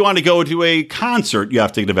now, so if you want to go to a concert, you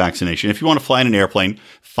have to get a vaccination. If you want to fly in an airplane,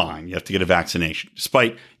 fine, you have to get a vaccination.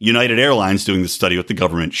 Despite United Airlines doing the study with the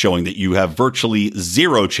government showing that you have virtually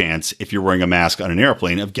zero chance, if you're wearing a mask on an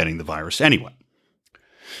airplane, of getting the virus anyway.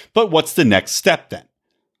 But what's the next step then?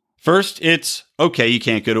 First, it's, okay, you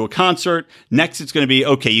can't go to a concert. Next, it's going to be,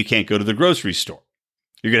 okay, you can't go to the grocery store.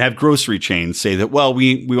 You're going to have grocery chains say that, well,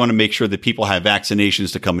 we want to make sure that people have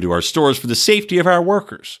vaccinations to come into our stores for the safety of our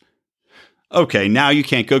workers. Okay, now you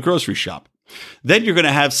can't go grocery shop. Then you're going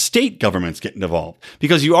to have state governments getting involved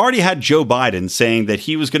because you already had Joe Biden saying that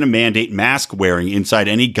he was going to mandate mask wearing inside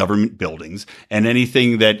any government buildings and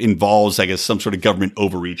anything that involves, I guess, some sort of government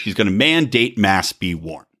overreach. He's going to mandate masks be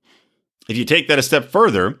worn. If you take that a step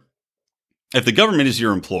further, if the government is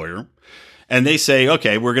your employer and they say,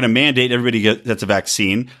 okay, we're going to mandate everybody gets a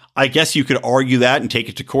vaccine, I guess you could argue that and take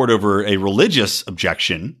it to court over a religious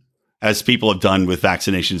objection, as people have done with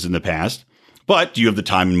vaccinations in the past. But do you have the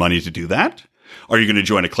time and money to do that? Are you going to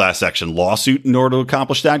join a class action lawsuit in order to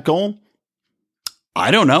accomplish that goal?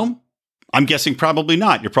 I don't know. I'm guessing probably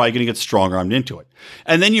not. You're probably going to get strong-armed into it.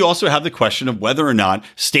 And then you also have the question of whether or not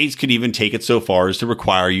states could even take it so far as to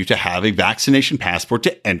require you to have a vaccination passport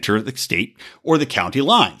to enter the state or the county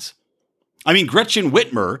lines. I mean, Gretchen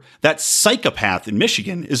Whitmer, that psychopath in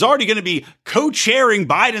Michigan, is already going to be co-chairing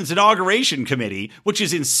Biden's inauguration committee, which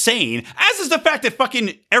is insane, as is the fact that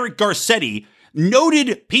fucking Eric Garcetti,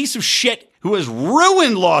 noted piece of shit who has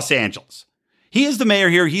ruined Los Angeles. He is the mayor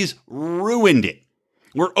here. He's ruined it.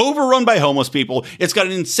 We're overrun by homeless people. It's got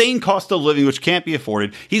an insane cost of living, which can't be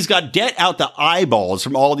afforded. He's got debt out the eyeballs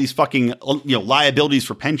from all these fucking liabilities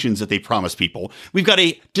for pensions that they promise people. We've got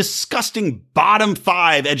a disgusting bottom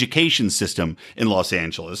 5 education system in Los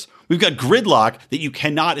Angeles. We've got gridlock that you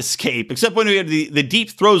cannot escape, except when we had the deep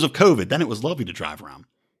throes of COVID. Then it was lovely to drive around.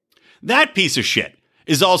 That piece of shit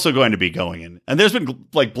is also going to be going in. And there's been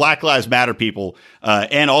like Black Lives Matter people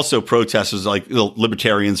and also protesters, like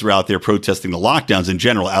libertarians are out there protesting the lockdowns in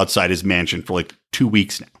general outside his mansion for like 2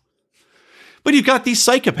 weeks now. But you've got these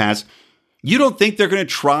psychopaths. You don't think they're going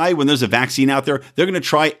to try, when there's a vaccine out there, they're going to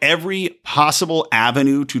try every possible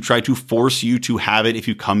avenue to try to force you to have it if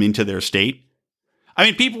you come into their state? I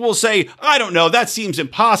mean, people will say, I don't know, that seems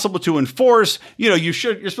impossible to enforce. You're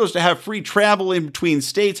supposed to have free travel in between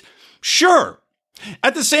states. Sure.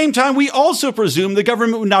 At the same time, we also presume the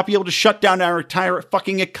government would not be able to shut down our entire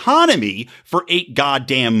fucking economy for 8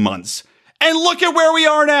 goddamn months. And look at where we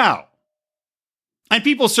are now. And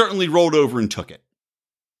people certainly rolled over and took it.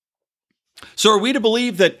 So are we to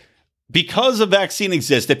believe that because a vaccine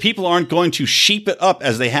exists, that people aren't going to sheep it up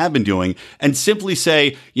as they have been doing and simply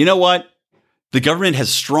say, you know what? The government has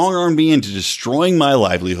strong-armed me into destroying my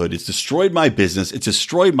livelihood. It's destroyed my business. It's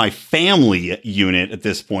destroyed my family unit at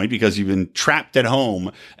this point because you've been trapped at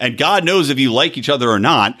home. And God knows if you like each other or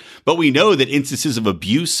not. But we know that instances of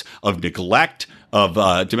abuse, of neglect, of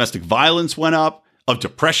domestic violence went up, of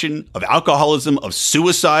depression, of alcoholism, of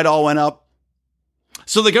suicide all went up.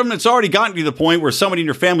 So the government's already gotten to the point where somebody in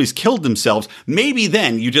your family's killed themselves. Maybe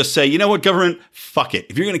then you just say, you know what, government, fuck it.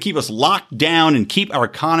 If you're going to keep us locked down and keep our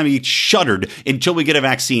economy shuttered until we get a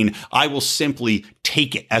vaccine, I will simply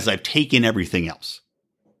take it as I've taken everything else.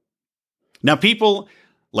 Now, people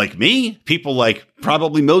like me, people like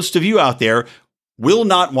probably most of you out there will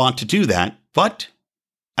not want to do that. But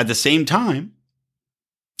at the same time,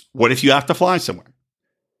 what if you have to fly somewhere?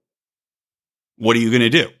 What are you going to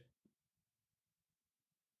do?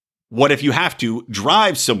 What if you have to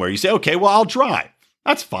drive somewhere? You say, okay, well, I'll drive.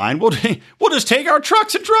 That's fine. We'll just take our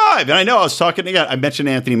trucks and drive. And I know I was talking again. I mentioned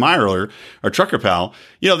Anthony Meyer earlier, our trucker pal.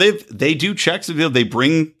 They do checks. They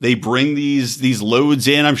bring these loads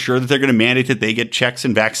in. I'm sure that they're going to mandate that they get checks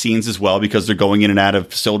and vaccines as well because they're going in and out of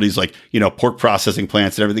facilities like pork processing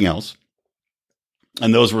plants and everything else.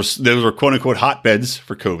 And those were quote unquote hotbeds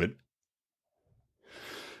for COVID.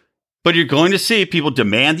 But you're going to see people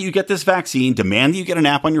demand that you get this vaccine, demand that you get an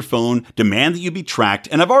app on your phone, demand that you be tracked.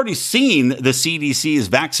 And I've already seen the CDC's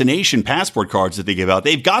vaccination passport cards that they give out.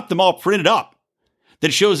 They've got them all printed up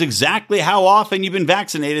that shows exactly how often you've been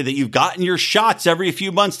vaccinated, that you've gotten your shots every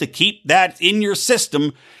few months to keep that in your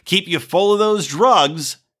system, keep you full of those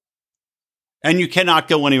drugs. And you cannot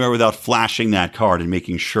go anywhere without flashing that card and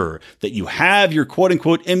making sure that you have your quote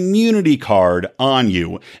unquote immunity card on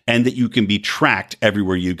you and that you can be tracked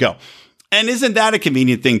everywhere you go. And isn't that a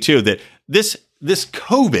convenient thing too, that this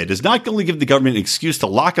COVID is not going to give the government an excuse to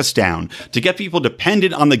lock us down, to get people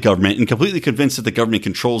dependent on the government and completely convinced that the government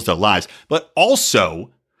controls their lives. But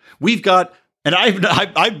also we've got, and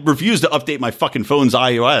I refuse to update my fucking phone's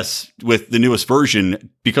iOS with the newest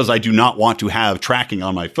version because I do not want to have tracking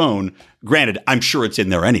on my phone. Granted, I'm sure it's in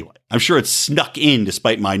there anyway. I'm sure it's snuck in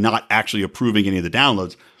despite my not actually approving any of the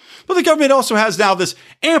downloads. But the government also has now this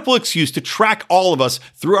ample excuse to track all of us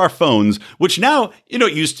through our phones, which now,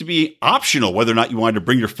 it used to be optional whether or not you wanted to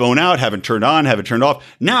bring your phone out, have it turned on, have it turned off.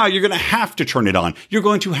 Now you're going to have to turn it on. You're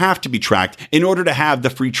going to have to be tracked in order to have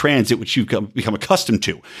the free transit, which you've become accustomed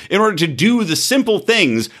to. In order to do the simple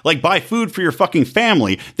things like buy food for your fucking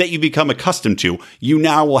family that you become accustomed to, you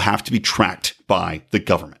now will have to be tracked by the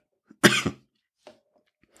government.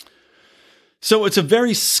 So it's a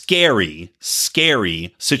very scary,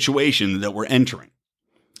 scary situation that we're entering.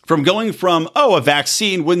 From going from, a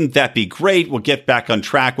vaccine, wouldn't that be great? We'll get back on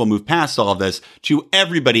track. We'll move past all of this to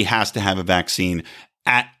everybody has to have a vaccine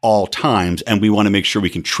at all times. And we want to make sure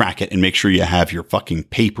we can track it and make sure you have your fucking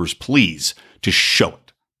papers, please, to show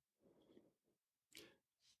it.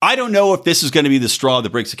 I don't know if this is going to be the straw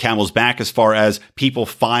that breaks the camel's back as far as people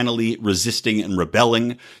finally resisting and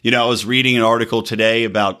rebelling. I was reading an article today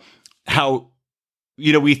about how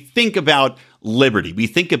we think about liberty, we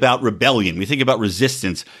think about rebellion, we think about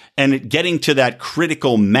resistance, and getting to that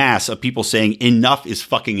critical mass of people saying enough is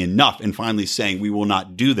fucking enough and finally saying we will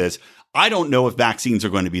not do this. I don't know if vaccines are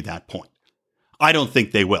going to be that point. I don't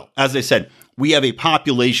think they will. As I said, we have a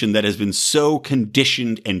population that has been so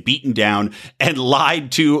conditioned and beaten down and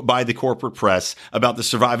lied to by the corporate press about the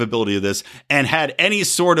survivability of this and had any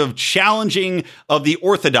sort of challenging of the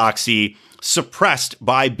orthodoxy suppressed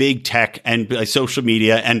by big tech and by social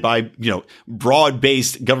media and by,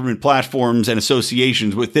 broad-based government platforms and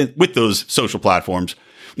associations with those social platforms,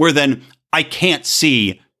 where then I can't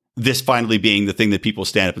see this finally being the thing that people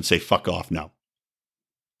stand up and say, fuck off. No.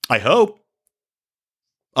 I hope.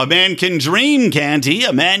 A man can dream, can't he?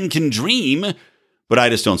 A man can dream. But I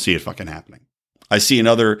just don't see it fucking happening. I see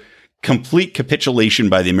another complete capitulation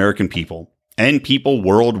by the American people and people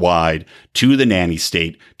worldwide to the nanny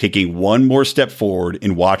state, taking one more step forward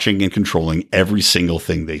in watching and controlling every single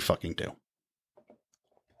thing they fucking do.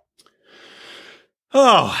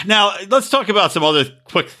 Oh, now let's talk about some other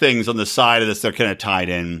quick things on the side of this that are kind of tied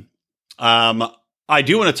in. I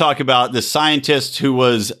do want to talk about the scientist who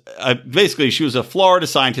was basically, she was a Florida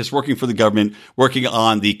scientist working for the government, working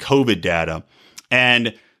on the COVID data.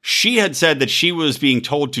 And she had said that she was being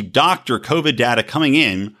told to doctor COVID data coming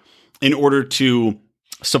in order to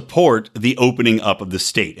support the opening up of the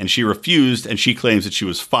state. And she refused, and she claims that she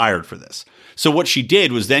was fired for this. So what she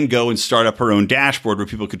did was then go and start up her own dashboard where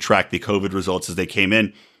people could track the COVID results as they came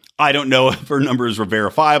in. I don't know if her numbers were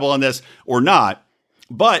verifiable on this or not,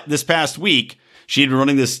 but this past week, she had been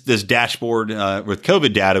running this dashboard with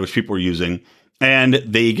COVID data, which people were using, and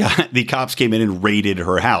the cops came in and raided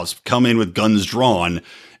her house, come in with guns drawn,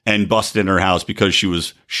 and busted in her house because she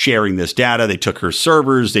was sharing this data. They took her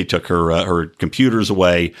servers, they took her computers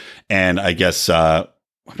away, and I guess I'm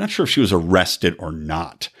not sure if she was arrested or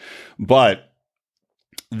not. But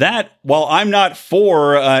that, while I'm not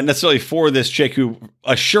necessarily for this chick who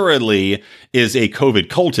assuredly is a COVID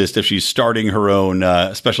cultist, if she's starting her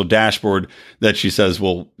own special dashboard that she says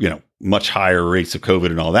will, much higher rates of COVID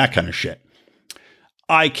and all that kind of shit,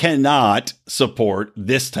 I cannot support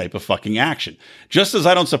this type of fucking action. Just as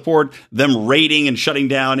I don't support them raiding and shutting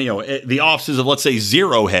down, the offices of, let's say,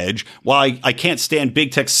 Zero Hedge, while I can't stand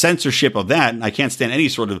big tech censorship of that, and I can't stand any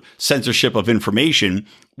sort of censorship of information,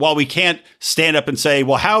 while we can't stand up and say,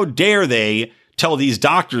 well, how dare they tell these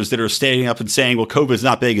doctors that are standing up and saying, well, COVID is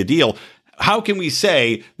not big a deal. How can we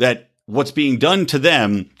say that what's being done to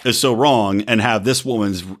them is so wrong and have this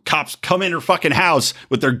woman's cops come in her fucking house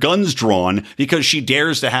with their guns drawn because she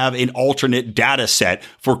dares to have an alternate data set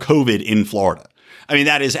for COVID in Florida? I mean,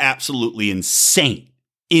 that is absolutely insane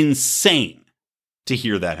to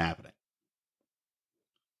hear that happening.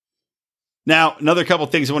 Now, another couple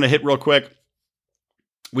of things I want to hit real quick.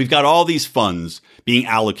 We've got all these funds being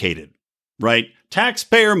allocated, right?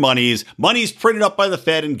 Taxpayer money's printed up by the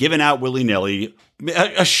Fed and given out willy-nilly,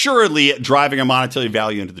 assuredly driving a monetary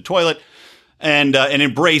value into the toilet and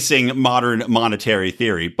embracing modern monetary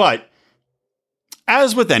theory. But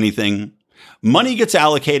as with anything, money gets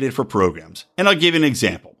allocated for programs. And I'll give you an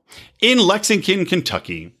example. In Lexington,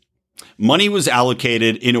 Kentucky, money was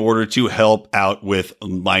allocated in order to help out with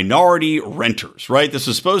minority renters, right? This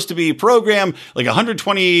was supposed to be a program like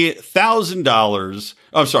 $120,000.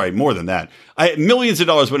 I'm sorry, more than that. Millions of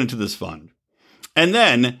dollars went into this fund. And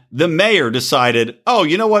then the mayor decided, oh,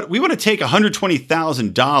 you know what? We want to take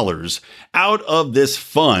 $120,000 out of this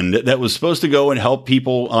fund that was supposed to go and help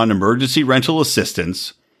people on emergency rental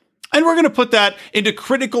assistance. And we're going to put that into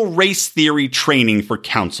critical race theory training for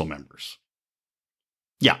council members.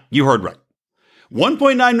 Yeah, you heard right.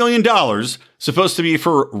 $1.9 million supposed to be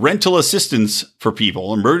for rental assistance for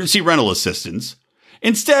people, emergency rental assistance.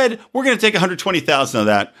 Instead, we're going to take $120,000 of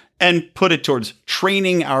that and put it towards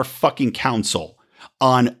training our fucking council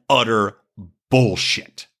on utter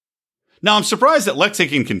bullshit. Now, I'm surprised that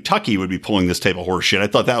Lexington, Kentucky would be pulling this type of horse shit. I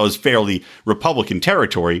thought that was fairly Republican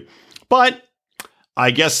territory, but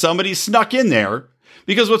I guess somebody snuck in there.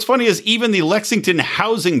 Because what's funny is even the Lexington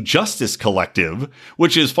Housing Justice Collective,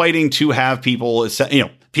 which is fighting to have people,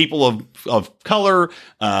 people of color,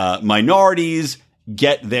 minorities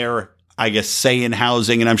get their, I guess, say in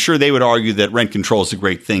housing. And I'm sure they would argue that rent control is a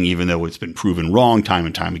great thing, even though it's been proven wrong time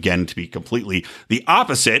and time again to be completely the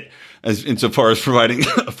opposite as insofar as providing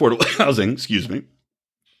affordable housing, excuse me.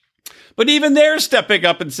 But even they're stepping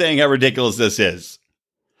up and saying how ridiculous this is.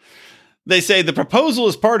 They say the proposal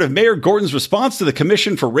is part of Mayor Gordon's response to the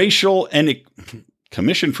Commission for Racial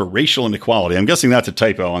Inequality. I'm guessing that's a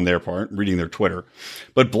typo on their part, reading their Twitter.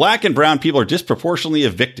 But black and brown people are disproportionately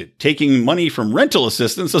evicted. Taking money from rental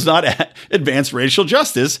assistance does not advance racial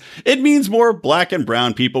justice. It means more black and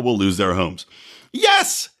brown people will lose their homes.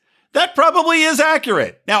 Yes, that probably is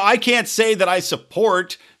accurate. Now, I can't say that I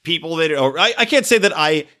support people that, or I can't say that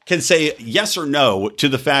I can say yes or no to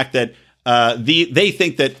the fact that they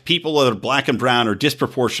think that people that are black and brown are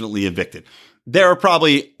disproportionately evicted. There are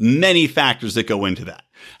probably many factors that go into that.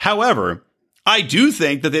 However, I do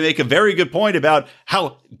think that they make a very good point about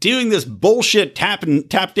how doing this bullshit tap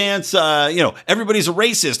dance, everybody's a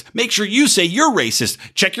racist. Make sure you say you're racist.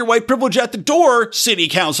 Check your white privilege at the door, city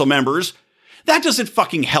council members. That doesn't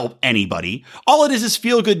fucking help anybody. All it is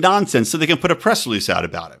feel good nonsense so they can put a press release out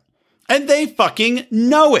about it. And they fucking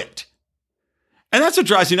know it. And that's what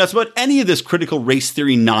drives me nuts about any of this critical race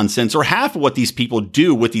theory nonsense, or half of what these people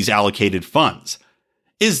do with these allocated funds,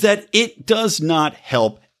 is that it does not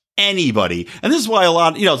help anybody. And this is why I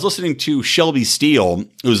was listening to Shelby Steele,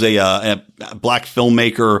 who's a black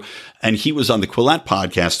filmmaker, and he was on the Quillette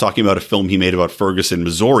podcast talking about a film he made about Ferguson,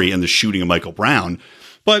 Missouri, and the shooting of Michael Brown.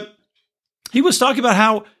 But he was talking about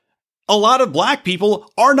how a lot of black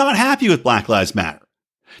people are not happy with Black Lives Matter.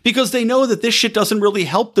 Because they know that this shit doesn't really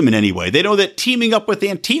help them in any way. They know that teaming up with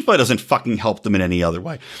Antifa doesn't fucking help them in any other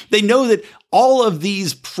way. They know that all of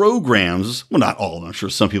these programs, well, not all of them, I'm sure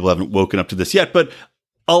some people haven't woken up to this yet, but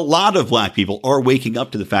a lot of black people are waking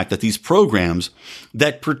up to the fact that these programs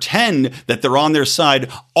that pretend that they're on their side,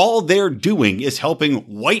 all they're doing is helping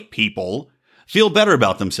white people feel better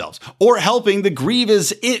about themselves, or helping the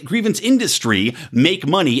grievance industry make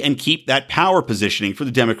money and keep that power positioning for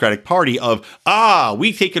the Democratic Party of,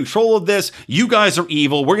 we take control of this. You guys are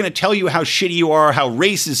evil. We're going to tell you how shitty you are, how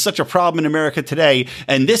race is such a problem in America today.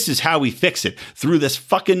 And this is how we fix it through this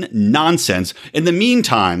fucking nonsense. In the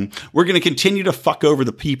meantime, we're going to continue to fuck over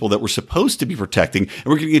the people that we're supposed to be protecting. And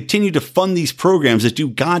we're going to continue to fund these programs that do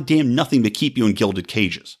goddamn nothing but keep you in gilded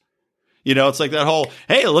cages. You know, it's like that whole,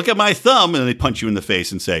 hey, look at my thumb. And then they punch you in the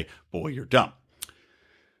face and say, boy, you're dumb.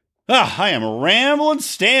 I am rambling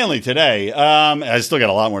Stanley today. I still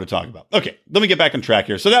got a lot more to talk about. Okay, let me get back on track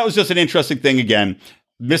here. So that was just an interesting thing again.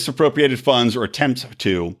 Misappropriated funds or attempts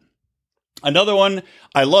to. Another one,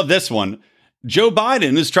 I love this one. Joe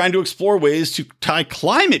Biden is trying to explore ways to tie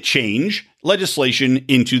climate change legislation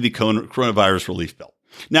into the coronavirus relief bill.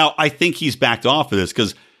 Now, I think he's backed off of this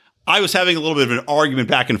because I was having a little bit of an argument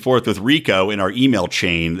back and forth with Rico in our email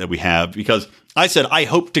chain that we have because I said, I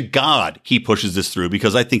hope to God he pushes this through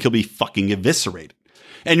because I think he'll be fucking eviscerated.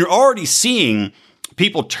 And you're already seeing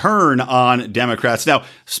people turn on Democrats. Now,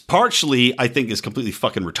 partially, I think is completely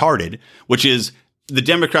fucking retarded, which is the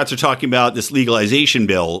Democrats are talking about this legalization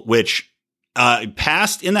bill, which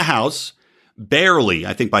passed in the House barely,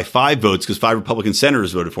 I think by 5 votes because 5 Republican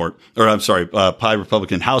senators voted for it. Or I'm sorry, 5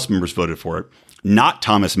 Republican House members voted for it. Not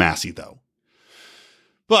Thomas Massie, though.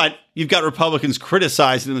 But you've got Republicans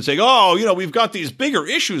criticizing them and saying, we've got these bigger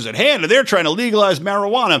issues at hand, and they're trying to legalize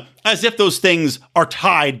marijuana, as if those things are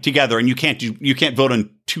tied together and you can't vote on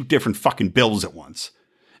 2 different fucking bills at once.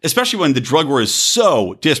 Especially when the drug war is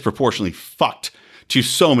so disproportionately fucked to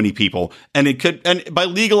so many people. And by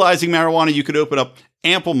legalizing marijuana, you could open up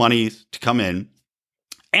ample money to come in,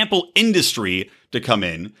 ample industry to come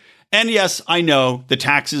in. And yes, I know the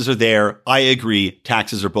taxes are there. I agree.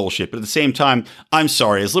 Taxes are bullshit. But at the same time, I'm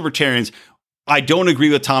sorry. As libertarians, I don't agree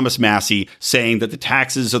with Thomas Massie saying that the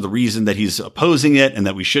taxes are the reason that he's opposing it and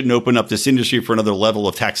that we shouldn't open up this industry for another level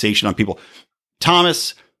of taxation on people.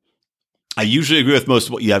 Thomas, I usually agree with most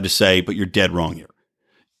of what you have to say, but you're dead wrong here.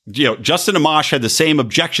 Justin Amash had the same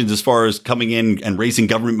objections as far as coming in and raising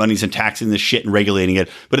government monies and taxing this shit and regulating it.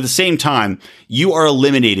 But at the same time, you are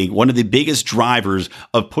eliminating one of the biggest drivers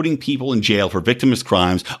of putting people in jail for victimless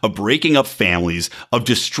crimes, of breaking up families, of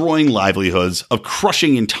destroying livelihoods, of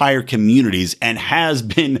crushing entire communities, and has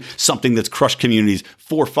been something that's crushed communities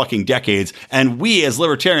for fucking decades. And we as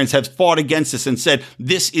libertarians have fought against this and said,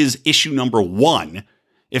 this is issue number 1,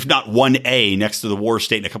 if not 1A next to the war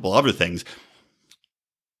state and a couple other things.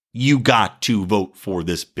 You got to vote for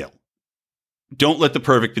this bill. Don't let the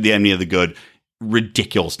perfect be the enemy of the good.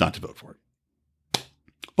 Ridiculous not to vote for it.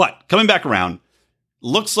 But coming back around,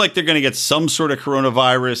 looks like they're going to get some sort of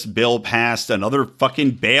coronavirus bill passed, another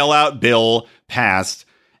fucking bailout bill passed,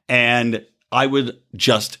 and I would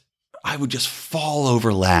just fall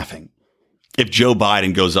over laughing if Joe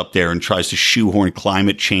Biden goes up there and tries to shoehorn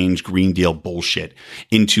climate change, Green Deal bullshit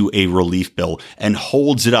into a relief bill and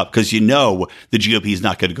holds it up because the GOP is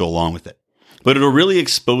not going to go along with it. But it'll really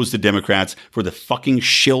expose the Democrats for the fucking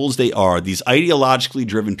shills they are, these ideologically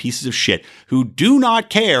driven pieces of shit who do not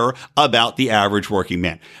care about the average working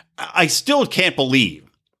man. I still can't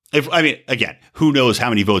believe, again, who knows how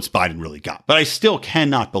many votes Biden really got, but I still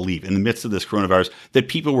cannot believe in the midst of this coronavirus that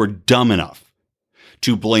people were dumb enough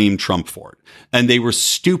to blame Trump for it. And they were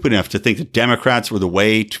stupid enough to think that Democrats were the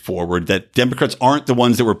way forward, that Democrats aren't the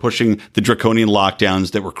ones that were pushing the draconian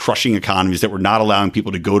lockdowns, that were crushing economies, that were not allowing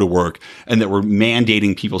people to go to work, and that were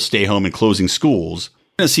mandating people stay home and closing schools.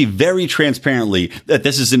 We're going to see very transparently that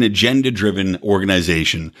this is an agenda-driven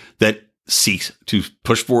organization that seeks to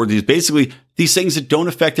push forward these things that don't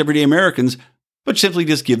affect everyday Americans, but simply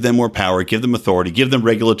just give them more power, give them authority, give them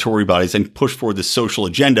regulatory bodies, and push forward the social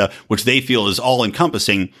agenda, which they feel is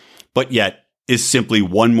all-encompassing, but yet is simply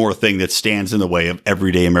one more thing that stands in the way of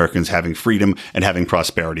everyday Americans having freedom and having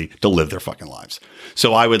prosperity to live their fucking lives.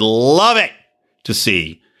 So I would love it to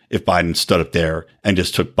see if Biden stood up there and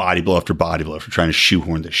just took body blow after body blow for trying to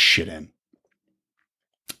shoehorn this shit in.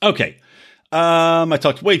 Okay. I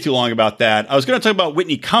talked way too long about that. I was going to talk about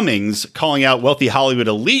Whitney Cummings calling out wealthy Hollywood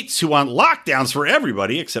elites who want lockdowns for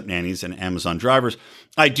everybody except nannies and Amazon drivers.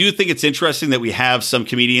 I do think it's interesting that we have some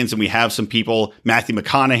comedians and we have some people. Matthew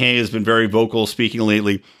McConaughey has been very vocal speaking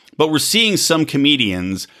lately, but we're seeing some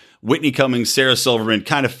comedians, Whitney Cummings, Sarah Silverman,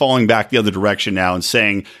 kind of falling back the other direction now and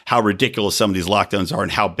saying how ridiculous some of these lockdowns are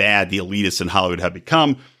and how bad the elitists in Hollywood have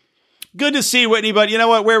become. Good to see, Whitney, but you know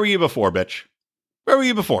what? Where were you before, bitch? Where were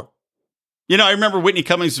you before? I remember Whitney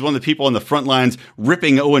Cummings was one of the people on the front lines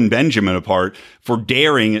ripping Owen Benjamin apart for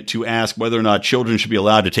daring to ask whether or not children should be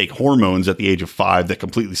allowed to take hormones at the age of 5 that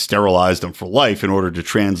completely sterilized them for life in order to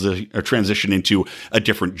transition into a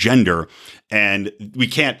different gender. And we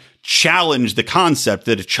can't challenge the concept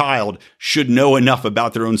that a child should know enough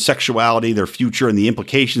about their own sexuality, their future, and the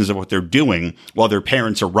implications of what they're doing while their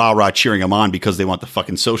parents are rah-rah cheering them on because they want the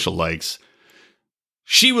fucking social likes.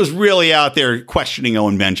 She was really out there questioning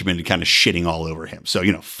Owen Benjamin and kind of shitting all over him. So,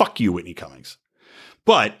 fuck you, Whitney Cummings.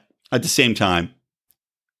 But at the same time,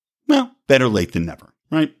 well, better late than never,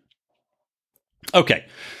 right? Okay.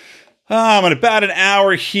 I'm at about an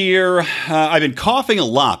hour here. I've been coughing a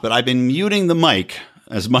lot, but I've been muting the mic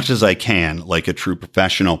as much as I can, like a true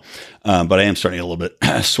professional. But I am starting a little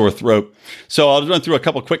bit sore throat. So I'll run through a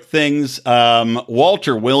couple quick things.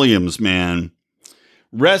 Walter Williams, man.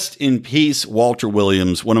 Rest in peace, Walter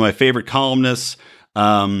Williams, one of my favorite columnists.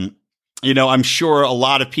 I'm sure a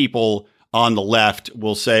lot of people on the left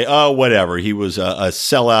will say, oh, whatever. He was a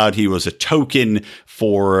sellout. He was a token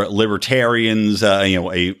for libertarians. I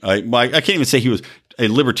can't even say he was a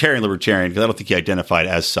libertarian because I don't think he identified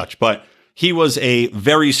as such. But he was a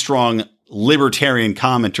very strong libertarian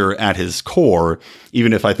commenter at his core,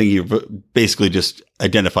 even if I think he basically just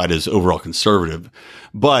identified as overall conservative.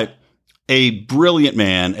 But a brilliant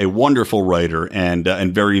man, a wonderful writer, and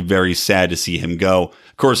very, very sad to see him go.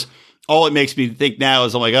 Of course, all it makes me think now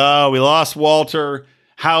is I'm like, oh, we lost Walter.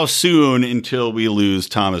 How soon until we lose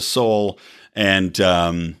Thomas Sowell? And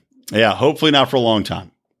hopefully not for a long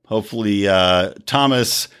time. Hopefully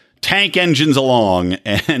Thomas tank engines along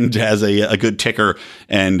and has a good ticker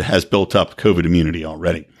and has built up COVID immunity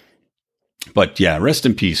already. But yeah, rest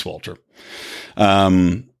in peace, Walter.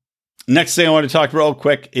 Next thing I want to talk real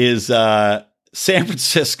quick is San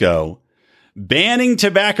Francisco banning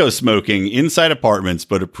tobacco smoking inside apartments,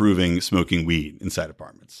 but approving smoking weed inside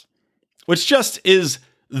apartments, which just is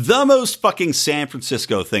the most fucking San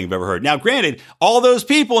Francisco thing I've ever heard. Now, granted, all those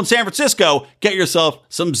people in San Francisco, get yourself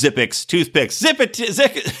some Zippix toothpicks. Zippity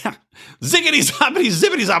zoppity,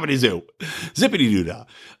 zippity zoppity zoo. Zippity doo-dah.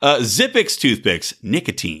 Zippix toothpicks,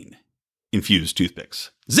 nicotine infused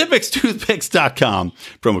toothpicks. ZippixToothpicks.com,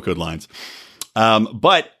 promo code lines.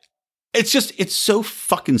 But it's so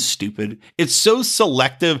fucking stupid. It's so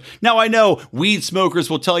selective. Now, I know weed smokers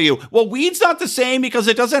will tell you, well, weed's not the same because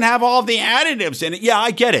it doesn't have all of the additives in it. Yeah,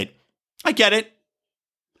 I get it.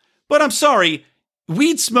 But I'm sorry,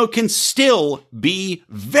 weed smoke can still be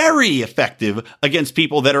very effective against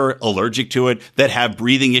people that are allergic to it, that have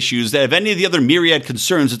breathing issues, that have any of the other myriad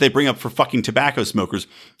concerns that they bring up for fucking tobacco smokers.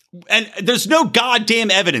 And there's no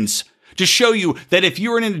goddamn evidence to show you that if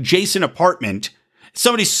you're in an adjacent apartment,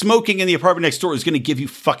 somebody smoking in the apartment next door is going to give you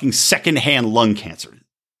fucking secondhand lung cancer.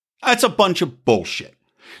 That's a bunch of bullshit.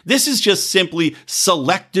 This is just simply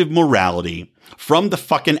selective morality from the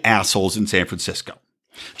fucking assholes in San Francisco.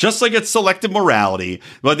 Just like it's selective morality,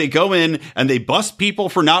 but they go in and they bust people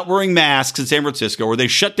for not wearing masks in San Francisco, or they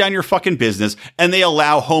shut down your fucking business and they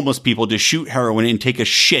allow homeless people to shoot heroin and take a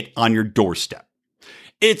shit on your doorstep.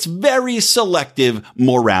 It's very selective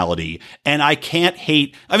morality, and I can't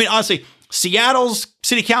hate. I mean, honestly, Seattle's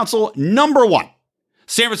city council, number 1.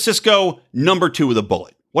 San Francisco, number 2 with a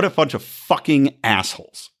bullet. What a bunch of fucking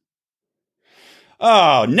assholes.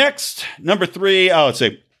 Oh, next, number 3. Oh, let's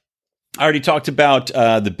see. I already talked about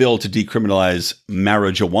the bill to decriminalize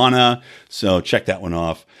marijuana, so check that one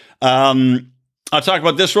off. I'll talk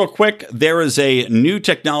about this real quick. There is a new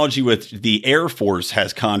technology with the Air Force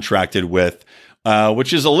has contracted with,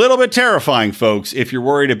 which is a little bit terrifying, folks, if you're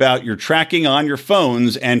worried about your tracking on your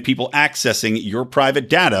phones and people accessing your private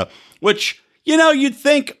data, which, you'd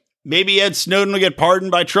think maybe Ed Snowden will get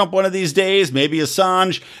pardoned by Trump one of these days, maybe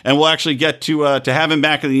Assange, and we'll actually get to have him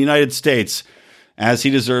back in the United States as he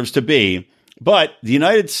deserves to be. But the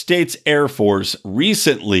United States Air Force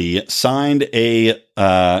recently signed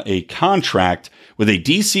a contract with a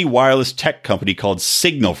DC wireless tech company called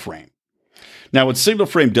SignalFrame. Now, what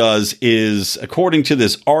SignalFrame does is, according to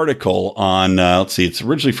this article on, it's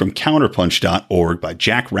originally from counterpunch.org by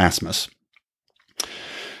Jack Rasmus.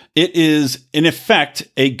 It is, in effect,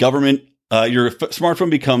 a government, your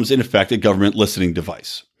smartphone becomes, in effect, a government listening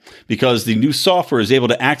device. Because the new software is able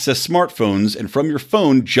to access smartphones and from your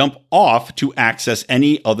phone jump off to access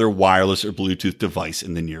any other wireless or Bluetooth device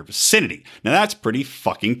in the near vicinity. Now that's pretty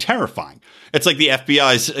fucking terrifying. It's like the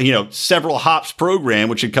FBI's, several hops program,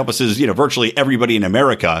 which encompasses, virtually everybody in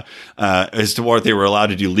America, as to what they were allowed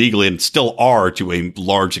to do legally and still are to a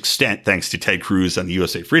large extent, thanks to Ted Cruz and the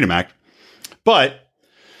USA Freedom Act. But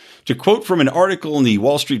To quote from an article in the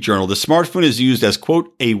Wall Street Journal, the smartphone is used as,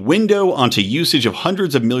 quote, a window onto usage of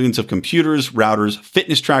hundreds of millions of computers, routers,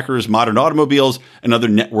 fitness trackers, modern automobiles, and other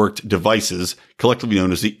networked devices, collectively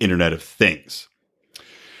known as the Internet of Things.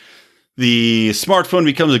 The smartphone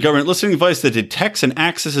becomes a government listening device that detects and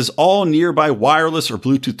accesses all nearby wireless or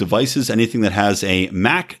Bluetooth devices, anything that has a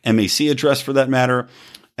MAC address for that matter.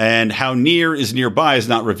 And how near is nearby is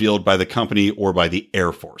not revealed by the company or by the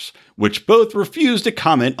Air Force, which both refused to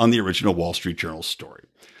comment on the original Wall Street Journal story.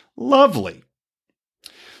 Lovely.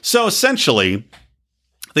 So essentially,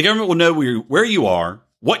 the government will know where you are,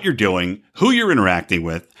 what you're doing, who you're interacting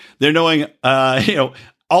with. They're knowing,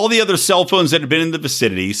 all the other cell phones that have been in the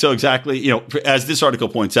vicinity. So exactly, as this article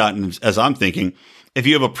points out, and as I'm thinking, if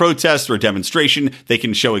you have a protest or a demonstration, they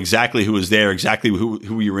can show exactly who was there, exactly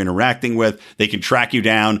who you're interacting with. They can track you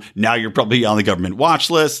down. Now you're probably on the government watch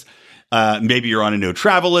list. Maybe you're on a no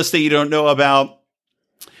travel list that you don't know about.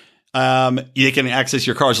 You can access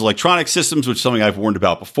your car's electronic systems, which is something I've warned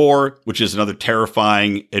about before, which is another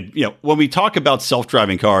terrifying, when we talk about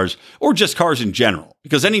self-driving cars or just cars in general,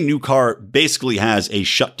 because any new car basically has a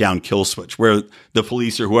shutdown kill switch where the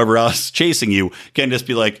police or whoever else chasing you can just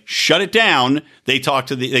be like, shut it down. They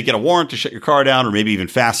get a warrant to shut your car down, or maybe even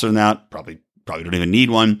faster than that. Probably don't even need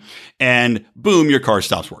one. And boom, your car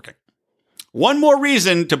stops working. One more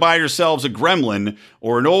reason to buy yourselves a Gremlin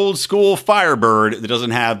or an old school Firebird that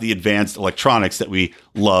doesn't have the advanced electronics that we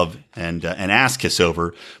love and ass kiss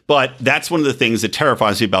over. But that's one of the things that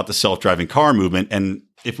terrifies me about the self-driving car movement. And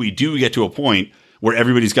if we do get to a point where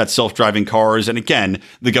everybody's got self-driving cars, and again,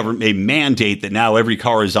 the government may mandate that now every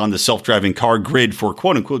car is on the self-driving car grid for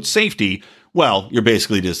quote unquote safety, well, you're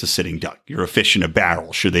basically just a sitting duck. You're a fish in a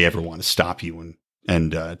barrel should they ever want to stop you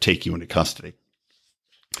and take you into custody.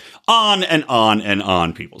 On and on and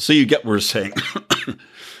on, people. So you get what we're saying.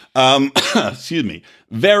 Excuse me.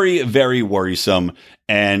 Very, very worrisome.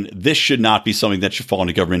 And this should not be something that should fall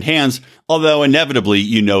into government hands. Although inevitably,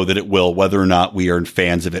 you know that it will, whether or not we are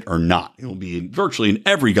fans of it or not. It will be virtually in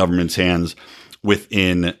every government's hands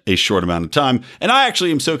within a short amount of time. And I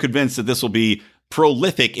actually am so convinced that this will be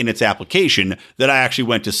prolific in its application that I actually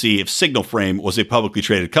went to see if Signal Frame was a publicly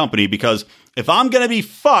traded company. Because if I'm going to be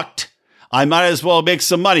fucked, I might as well make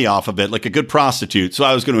some money off of it, like a good prostitute. So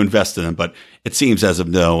I was going to invest in them, but it seems as of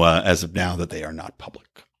now that they are not public.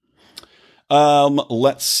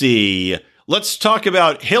 Let's see. Let's talk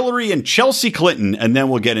about Hillary and Chelsea Clinton, and then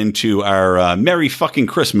we'll get into our Merry fucking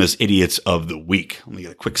Christmas idiots of the week. Let me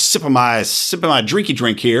get a quick sip of my drinky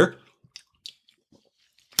drink here.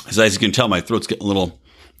 As you can tell, my throat's getting a little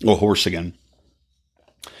hoarse again.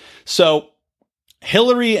 So,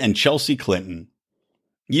 Hillary and Chelsea Clinton.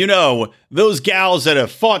 Those gals that have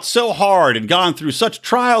fought so hard and gone through such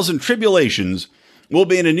trials and tribulations will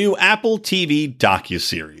be in a new Apple TV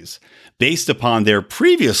docuseries based upon their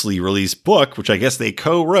previously released book, which I guess they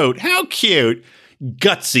co-wrote. How cute.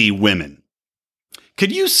 Gutsy Women.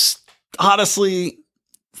 Could you honestly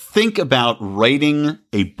think about writing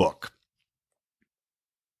a book?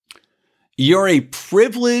 You're a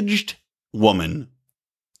privileged woman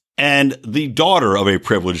and the daughter of a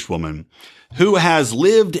privileged woman who has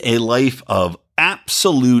lived a life of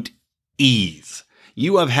absolute ease.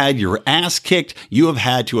 You have had your ass kicked. You have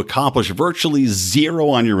had to accomplish virtually zero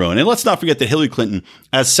on your own. And let's not forget that Hillary Clinton,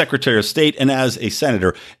 as Secretary of State and as a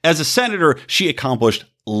senator, she accomplished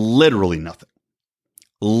literally nothing.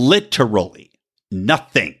 Literally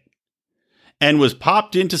nothing. And was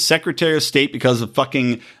popped into Secretary of State because of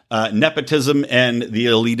fucking nepotism and the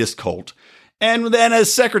elitist cult. And then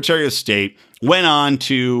as Secretary of State, went on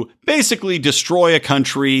to basically destroy a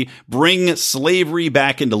country, bring slavery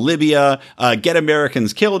back into Libya, get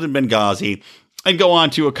Americans killed in Benghazi, and go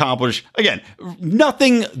on to accomplish, again,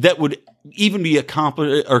 nothing that would even be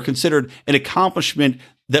accomplished or considered an accomplishment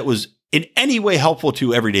that was in any way helpful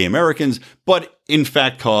to everyday Americans, but in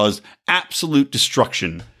fact caused absolute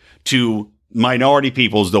destruction to minority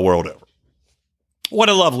peoples the world over. What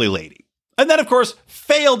a lovely lady. And then, of course,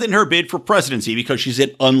 failed in her bid for presidency because she's an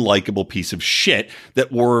unlikable piece of shit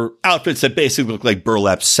that wore outfits that basically look like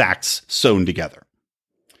burlap sacks sewn together.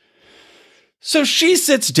 So she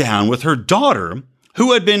sits down with her daughter,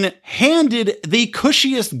 who had been handed the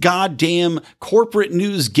cushiest goddamn corporate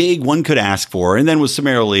news gig one could ask for, and then was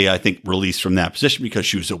summarily, I think, released from that position because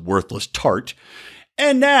she was a worthless tart.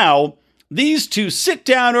 And now these two sit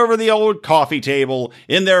down over the old coffee table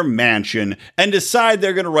in their mansion and decide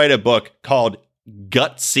they're going to write a book called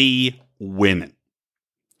Gutsy Women.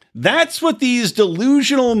 That's what these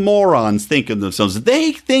delusional morons think of themselves.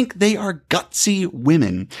 They think they are gutsy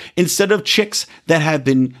women instead of chicks that have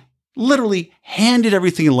been literally handed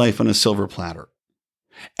everything in life on a silver platter.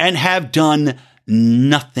 and have done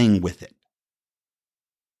nothing with it.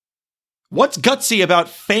 What's gutsy about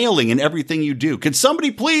failing in everything you do? Can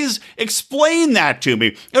somebody please explain that to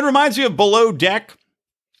me? It reminds me of Below Deck.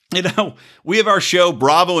 You know, we have our show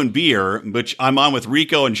Bravo and Beer, which I'm on with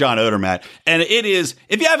Rico and John Odermatt. And it is,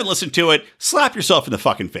 if you haven't listened to it, slap yourself in the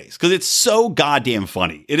fucking face because it's so goddamn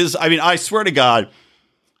funny. It is, I mean, I swear to God,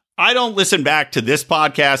 I don't listen back to this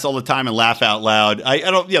podcast all the time and laugh out loud. I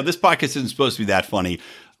don't, this podcast isn't supposed to be that funny,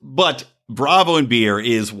 but Bravo and Beer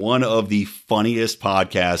is one of the funniest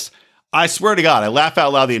podcasts. I swear to God, I laugh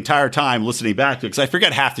out loud the entire time listening back to it because I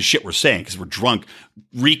forget half the shit we're saying because we're drunk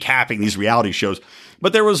recapping these reality shows.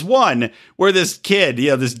 But there was one where this kid,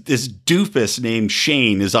 this doofus named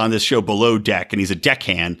Shane is on this show Below Deck, and he's a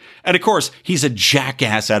deckhand. And of course, he's a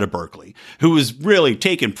jackass out of Berkeley who is really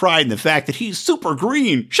taking pride in the fact that he's super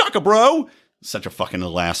green. Shaka, bro. Such a fucking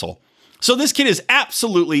little asshole. So this kid is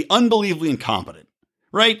absolutely unbelievably incompetent,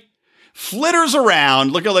 right? Flitters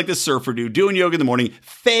around, looking like this surfer dude, doing yoga in the morning,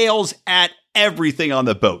 fails at everything on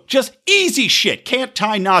the boat. Just easy shit. Can't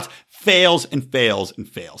tie knots. Fails and fails and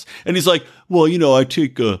fails. And he's like, well, I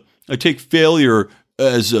take failure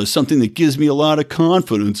as something that gives me a lot of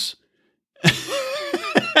confidence.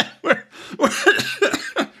 we're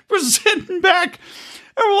sitting back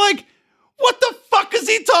and we're like, what the fuck is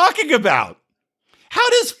he talking about? How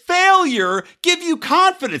does failure give you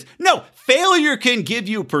confidence? No, failure can give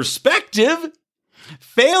you perspective.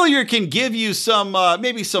 Failure can give you some,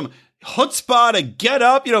 maybe some chutzpah to get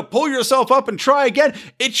up, pull yourself up and try again.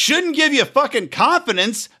 It shouldn't give you fucking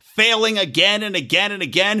confidence failing again and again and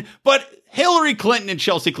again. But Hillary Clinton and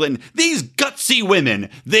Chelsea Clinton, these gutsy women,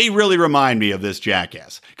 they really remind me of this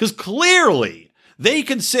jackass. Because clearly they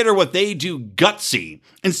consider what they do gutsy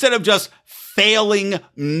instead of just failing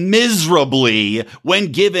miserably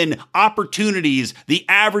when given opportunities the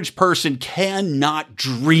average person cannot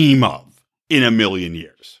dream of in a million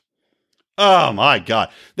years. Oh my God.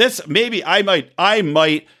 This, maybe I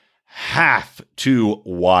might have to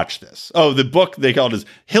watch this. Oh, the book they called is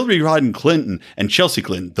Hillary Rodham Clinton and Chelsea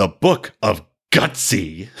Clinton, the Book of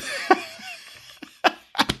Gutsy.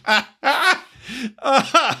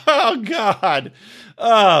 Oh God.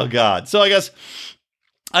 Oh God. So I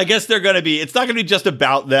guess they're going to be, it's not going to be just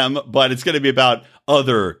about them, but it's going to be about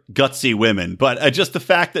other gutsy women. But just the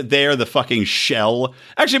fact that they're the fucking shell.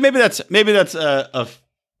 Actually, maybe that's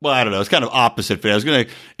well, I don't know. It's kind of opposite. I was going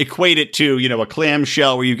to equate it to, a clam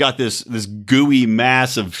shell where you've got this gooey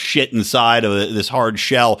mass of shit inside of this hard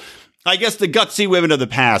shell. I guess the gutsy women of the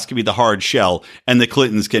past can be the hard shell, and the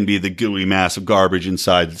Clintons can be the gooey mass of garbage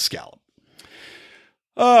inside the scallop.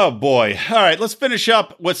 Oh, boy. All right, let's finish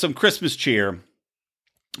up with some Christmas cheer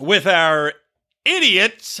with our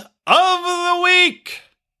Idiots of the Week.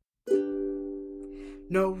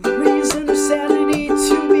 No reason or sanity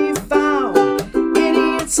to be found.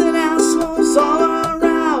 Idiots and assholes all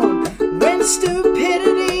around. When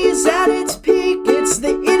stupidity is at its peak, it's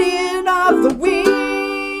the Idiot of the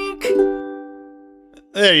Week.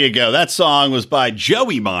 There you go. That song was by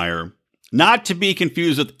Joey Meyer, not to be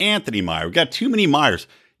confused with Anthony Meyer. We've got too many Meyers.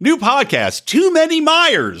 New podcast, Too Many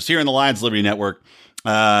Myers, here in the Lions Liberty Network.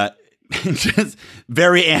 Just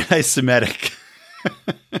very anti-Semitic.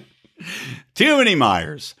 Too many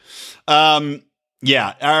Myers.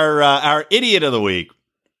 Yeah, our Idiot of the Week.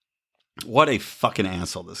 What a fucking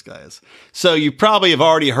asshole this guy is. So you probably have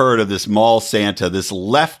already heard of this mall Santa, this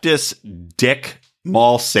leftist dick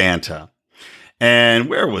mall Santa. And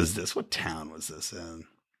where was this? What town was this in?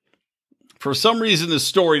 For some reason, this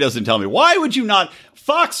story doesn't tell me. Why would you not?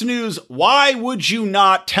 Fox News, why would you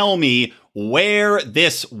not tell me where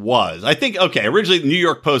this was? I think, okay, originally the New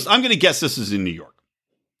York Post. I'm going to guess this is in New York.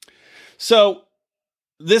 So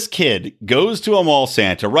this kid goes to a mall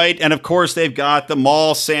Santa, right? And of course, they've got the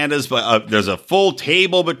mall Santas, but there's a full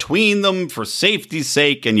table between them for safety's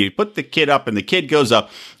sake. And you put the kid up and the kid goes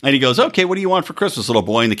up and he goes, okay, what do you want for Christmas, little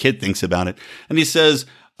boy? And the kid thinks about it. And he says,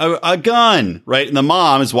 a gun, right? And the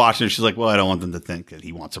mom is watching. She's like, well, I don't want them to think that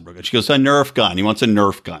he wants a gun. She goes, a Nerf gun. He wants a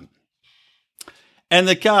Nerf gun. And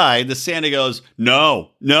the guy, the Santa goes,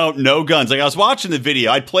 no guns. Like I was watching the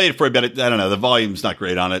video. I'd play it for a bit. I don't know. The volume's not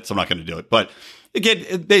great on it, so I'm not going to do it. But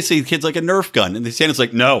again, basically the kid's like a Nerf gun. And the Santa's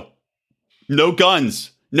like, no guns.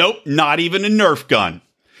 Nope, not even a Nerf gun.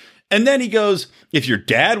 And then he goes, if your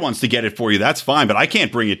dad wants to get it for you, that's fine, but I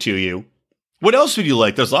can't bring it to you. What else would you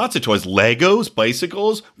like? There's lots of toys. Legos,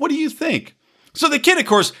 bicycles. What do you think? So the kid, of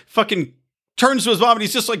course, fucking turns to his mom and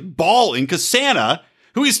he's just like bawling because Santa,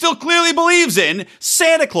 who he still clearly believes in,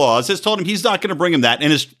 Santa Claus, has told him he's not going to bring him that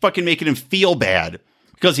and is fucking making him feel bad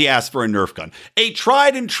because he asked for a Nerf gun. A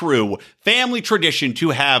tried and true family tradition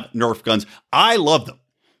to have Nerf guns. I love them.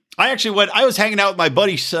 I was hanging out with my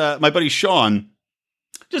buddy Sean,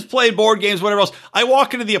 just playing board games, whatever else. I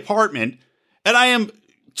walk into the apartment and I am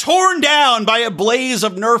torn down by a blaze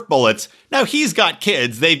of Nerf bullets. Now he's got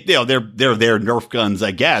kids. They're Nerf guns,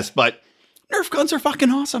 I guess, but Nerf guns are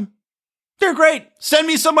fucking awesome. They're great. Send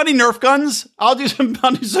me somebody Nerf guns. I'll do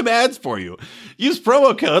some ads for you. Use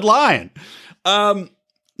promo code LION.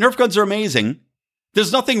 Nerf guns are amazing.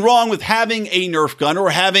 There's nothing wrong with having a Nerf gun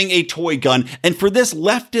or having a toy gun. And for this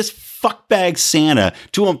leftist fuckbag Santa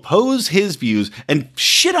to impose his views and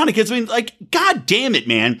shit on kids, I mean, like, God damn it,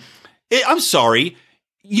 man. I'm sorry.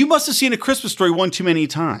 You must have seen A Christmas Story one too many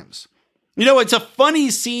times. You know, it's a funny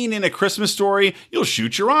scene in A Christmas Story. You'll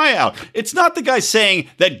shoot your eye out. It's not the guy saying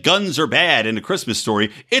that guns are bad in A Christmas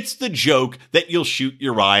Story. It's the joke that you'll shoot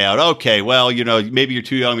your eye out. Okay, well, you know, maybe you're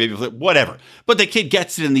too young, maybe whatever. But the kid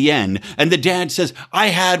gets it in the end. And the dad says, I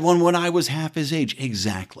had one when I was half his age.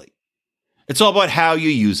 Exactly. It's all about how you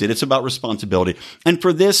use it. It's about responsibility. And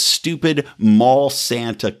for this stupid mall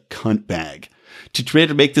Santa cunt bag to try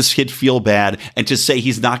to make this kid feel bad and to say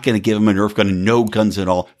he's not going to give him a Nerf gun and no guns at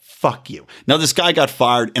all, fuck you. Now, this guy got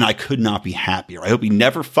fired and I could not be happier. I hope he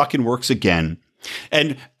never fucking works again.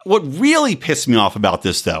 And what really pissed me off about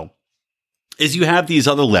this, though, is you have these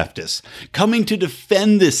other leftists coming to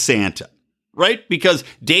defend this Santa, right? Because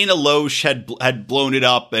Dana Loesch had blown it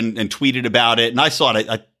up and tweeted about it. And I saw it.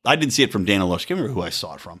 I didn't see it from Dana Loesch. I can't remember who I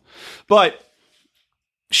saw it from. But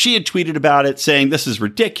she had tweeted about it saying, this is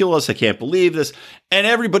ridiculous. I can't believe this. And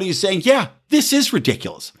everybody's saying, yeah, this is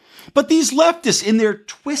ridiculous. But these leftists in their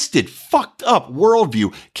twisted, fucked up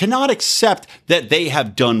worldview cannot accept that they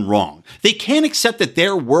have done wrong. They can't accept that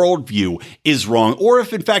their worldview is wrong. Or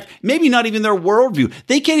if, in fact, maybe not even their worldview.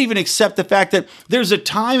 They can't even accept the fact that there's a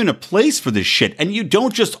time and a place for this shit. And you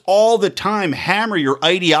don't just all the time hammer your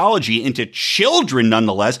ideology into children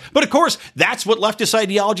nonetheless. But of course, that's what leftist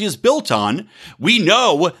ideology is built on. We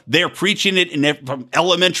know they're preaching it from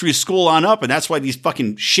elementary school on up. And that's why these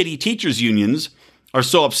fucking shitty teachers unions are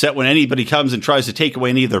so upset when anybody comes and tries to take away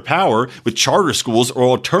any of their power with charter schools or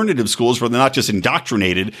alternative schools where they're not just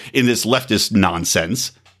indoctrinated in this leftist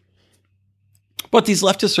nonsense. But these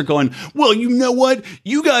leftists are going, well, you know what?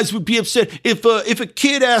 You guys would be upset if a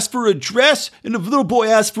kid asked for a dress and if a little boy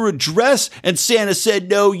asked for a dress and Santa said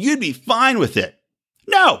no, you'd be fine with it.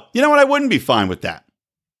 No, you know what? I wouldn't be fine with that.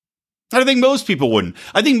 I think most people wouldn't.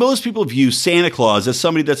 I think most people view Santa Claus as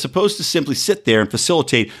somebody that's supposed to simply sit there and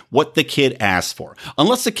facilitate what the kid asks for.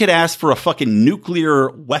 Unless the kid asks for a fucking nuclear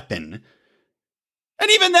weapon.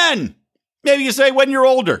 And even then, maybe you say when you're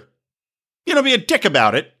older. You know, be a dick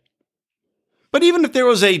about it. But even if there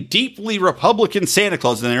was a deeply Republican Santa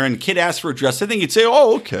Claus in there and the kid asked for a dress, I think you'd say,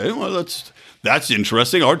 oh, okay, well, that's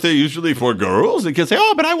interesting. Aren't they usually for girls? And the kid say,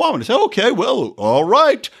 oh, but I want one. Say, okay, well, all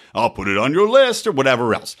right. I'll put it on your list or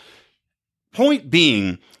whatever else. Point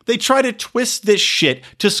being, they try to twist this shit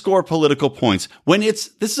to score political points when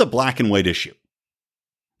this is a black and white issue.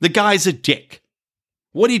 The guy's a dick.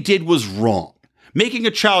 What he did was wrong. Making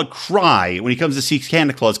a child cry when he comes to see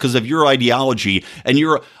Santa Claus because of your ideology and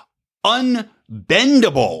your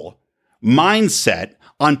unbendable mindset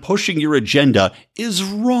on pushing your agenda is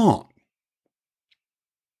wrong.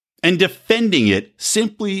 And defending it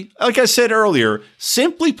simply, like I said earlier,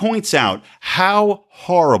 simply points out how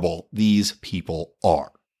horrible these people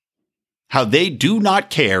are. How they do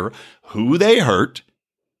not care who they hurt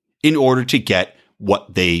in order to get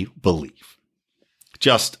what they believe.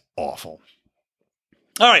 Just awful.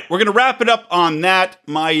 All right, we're going to wrap it up on that.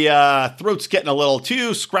 My throat's getting a little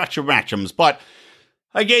too scratch-a-matchums, but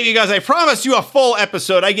I gave you guys, I promised you a full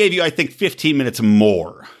episode. I gave you, I think, 15 minutes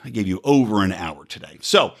more. I gave you over an hour today.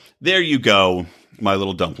 So there you go, my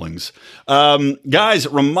little dumplings. Guys,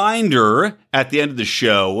 reminder at the end of the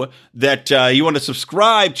show that you want to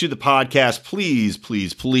subscribe to the podcast, please,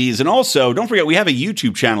 please, please. And also, don't forget, we have a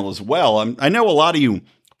YouTube channel as well. I know a lot of you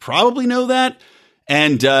probably know that.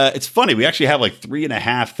 And it's funny, we actually have like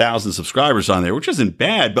 3,500 subscribers on there, which isn't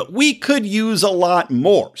bad, but we could use a lot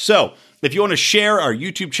more. So if you want to share our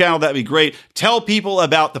YouTube channel, that'd be great. Tell people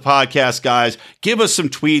about the podcast, guys. Give us some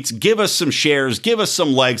tweets, give us some shares, give us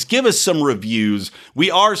some likes, give us some reviews.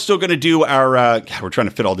 We are still going to do our, we're trying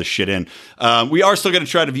to fit all this shit in. We are still going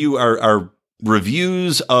to try to view our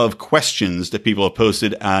reviews of questions that people have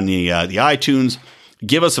posted on the iTunes.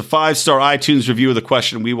 Give us a 5-star iTunes review of the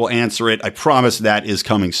question. We will answer it. I promise that is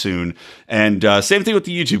coming soon. And same thing with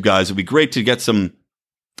the YouTube, guys. It'd be great to get some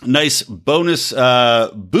nice bonus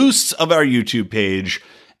boosts of our YouTube page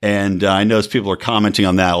And I notice people are commenting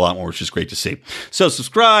on that a lot more, which is great to see. So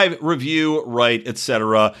subscribe, review, write,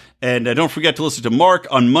 etc. And don't forget to listen to Mark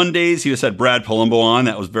on Mondays. He just had Brad Palumbo on.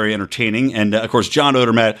 That was very entertaining. And of course, John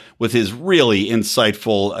Odermatt with his really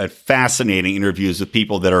insightful, fascinating interviews with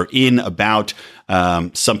people that are in about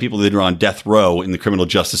some people that are on death row in the criminal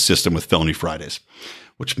justice system with Felony Fridays,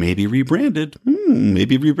 which may be rebranded.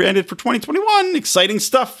 Maybe rebranded for 2021. Exciting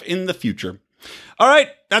stuff in the future. All right,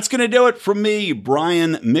 that's going to do it from me,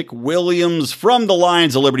 Brian McWilliams, from the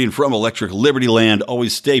Lions of Liberty and from Electric Liberty Land.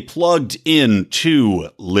 Always stay plugged in to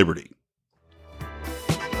Liberty.